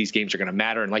 I think these games are going to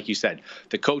matter. And like you said,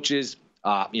 the coaches,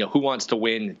 who wants to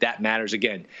win, that matters.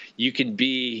 Again, you can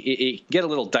get a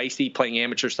little dicey playing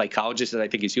amateur psychologist, as I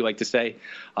think as you like to say,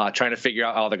 trying to figure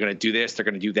out, they're going to do this, they're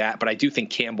going to do that. But I do think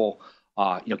Campbell,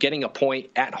 getting a point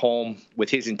at home with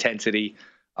his intensity,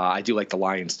 I do like the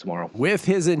Lions tomorrow. With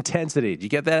his intensity. Did you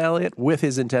get that, Elliot? With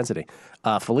his intensity.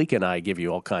 Felica and I give you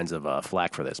all kinds of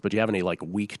flack for this, but do you have any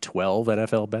week 12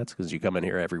 NFL bets? Because you come in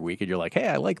here every week and you're like, hey,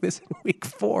 I like this in week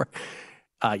 4.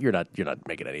 You're not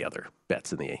making any other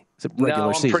bets in the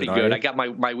regular season. No, I'm pretty good. I got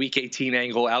my week 18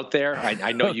 angle out there.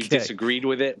 I know you disagreed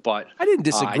with it, but I didn't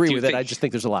disagree with it. I just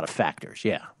think there's a lot of factors.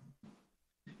 Yeah.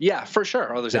 Yeah, for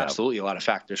sure. There's absolutely a lot of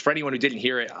factors. For anyone who didn't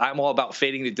hear it, I'm all about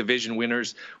fading the division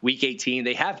winners week 18.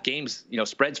 They have games,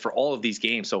 spreads for all of these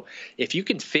games. So if you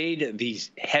can fade these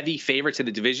heavy favorites in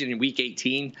the division in week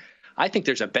 18, I think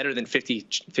there's a better than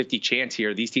 50-50 chance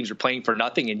here. These teams are playing for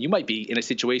nothing, and you might be in a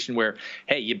situation where,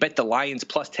 hey, you bet the Lions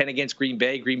plus 10 against Green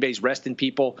Bay. Green Bay's resting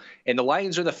people, and the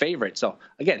Lions are the favorite. So,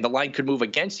 again, the line could move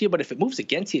against you, but if it moves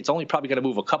against you, it's only probably going to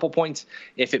move a couple points.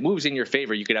 If it moves in your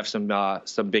favor, you could have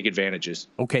some big advantages.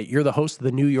 Okay, you're the host of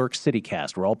the New York City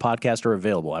Cast, where all podcasts are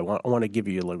available. I want to give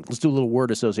you let's do a little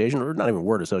word association, or not even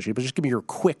word association, but just give me your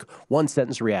quick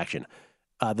one-sentence reaction.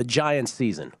 The Giants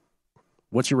season.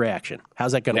 What's your reaction?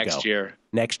 How's that going to go?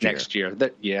 Next year.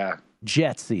 Yeah.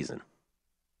 Jets season.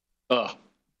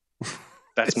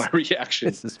 That's my reaction.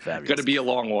 This is fabulous. Going to be a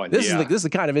long one. This is the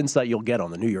kind of insight you'll get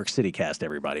on the New York City Cast,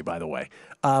 everybody, by the way.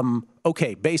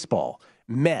 Okay, baseball.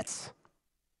 Mets.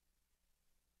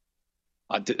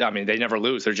 They never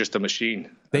lose. They're just a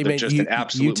machine. They're just an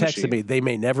absolute machine. You texted me. They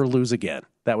may never lose again.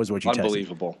 That was what you texted.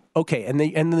 Unbelievable. Okay, and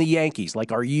the Yankees.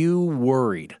 Are you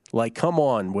worried? Come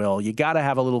on, Will. You got to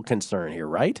have a little concern here,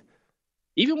 right?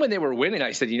 Even when they were winning,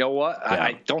 I said, you know what? Yeah.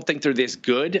 I don't think they're this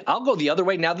good. I'll go the other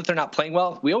way now that they're not playing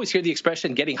well. We always hear the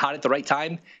expression getting hot at the right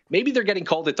time. Maybe they're getting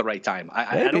cold at the right time.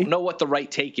 I don't know what the right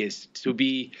take is to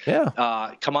be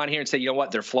come on here and say, you know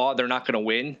what? They're flawed. They're not going to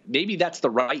win. Maybe that's the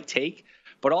right take.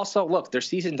 But also, look, their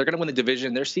season, they're going to win the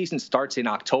division. Their season starts in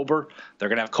October. They're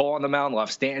going to have Cole on the mound. They'll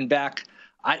have Stanton back.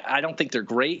 I don't think they're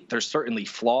great. They're certainly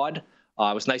flawed. It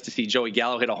was nice to see Joey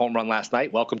Gallo hit a home run last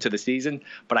night. Welcome to the season.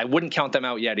 But I wouldn't count them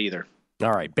out yet either.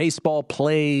 All right. Baseball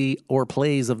play or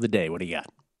plays of the day. What do you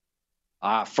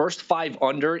got? First 5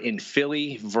 under in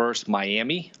Philly versus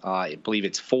Miami. I believe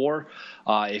it's 4.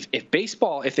 If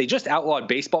they just outlawed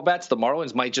baseball bats, the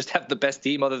Marlins might just have the best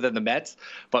team other than the Mets.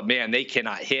 But, man, they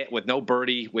cannot hit with no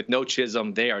Birdie, with no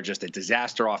Chisholm. They are just a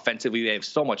disaster offensively. They have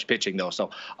so much pitching, though. So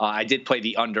I did play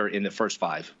the under in the first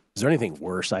 5. Is there anything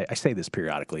worse? I say this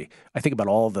periodically. I think about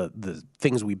all the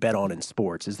things we bet on in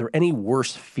sports. Is there any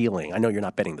worse feeling? I know you're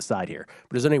not betting the side here,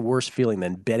 but is there any worse feeling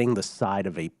than betting the side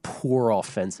of a poor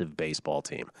offensive baseball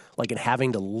team? And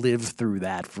having to live through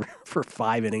that for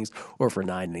 5 innings or for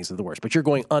 9 innings is the worst. But you're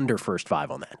going under first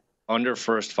 5 on that. Under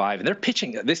first 5. And they're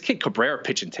pitching. This kid Cabrera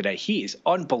pitching today. He is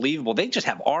unbelievable. They just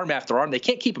have arm after arm. They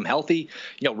can't keep him healthy.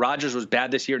 Rogers was bad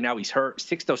this year. Now he's hurt.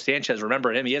 Sixto Sanchez,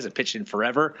 remember him. He hasn't pitched in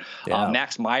forever. Yeah.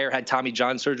 Max Meyer had Tommy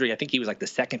John surgery. I think he was like the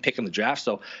second pick in the draft.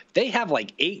 So they have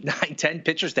like 8, 9, 10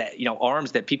 pitchers that,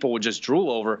 arms that people would just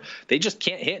drool over. They just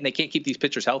can't hit, and they can't keep these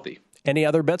pitchers healthy. Any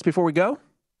other bets before we go?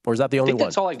 Or is that the only one? I think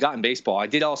that's all I've got in baseball. I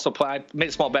did also play. I made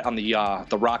a small bet on the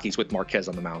Rockies with Marquez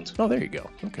on the mound. Oh, there you go.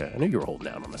 Okay, I knew you were holding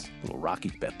out on this little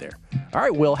Rockies bet there. All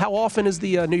right, Will, how often is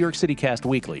the New York City Cast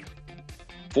weekly?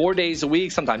 4 days a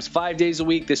week, sometimes 5 days a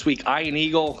week. This week, Ian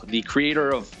Eagle, the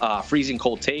creator of Freezing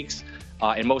Cold Takes,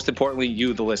 and most importantly,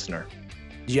 you, the listener.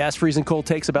 Did you ask Freezing Cold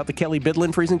Takes about the Kelly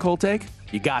Bidlin Freezing Cold Take?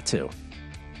 You got to.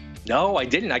 No, I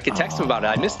didn't. I could text him about it.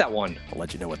 I missed that one. I'll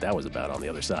let you know what that was about on the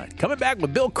other side. Coming back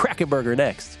with Bill Krackomberger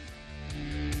next.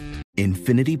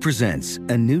 Infiniti presents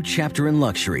a new chapter in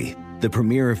luxury, the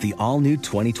premiere of the all-new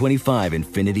 2025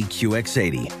 Infiniti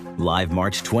QX80, live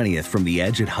March 20th from the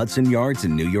Edge at Hudson Yards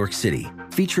in New York City,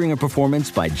 featuring a performance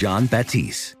by John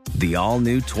Batiste. The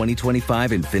all-new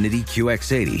 2025 Infiniti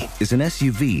QX80 is an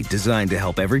SUV designed to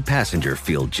help every passenger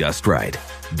feel just right.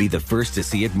 Be the first to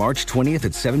see it March 20th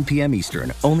at 7 p.m.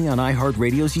 Eastern, only on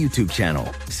iHeartRadio's YouTube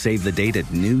channel. Save the date at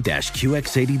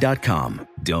new-QX80.com.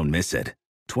 Don't miss it.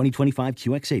 2025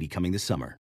 QX80 coming this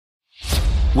summer.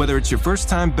 Whether it's your first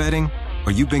time betting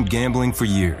or you've been gambling for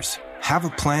years, have a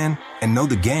plan and know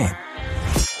the game.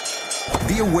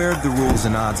 Be aware of the rules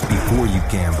and odds before you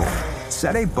gamble.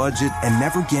 Set a budget and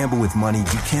never gamble with money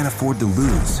you can't afford to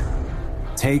lose.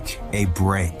 Take a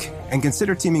break and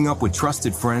consider teaming up with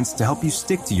trusted friends to help you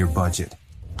stick to your budget.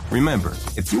 Remember,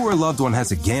 if you or a loved one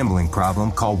has a gambling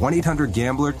problem, call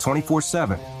 1-800-GAMBLER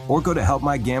 24/7 or go to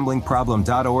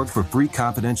helpmygamblingproblem.org for free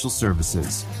confidential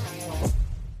services.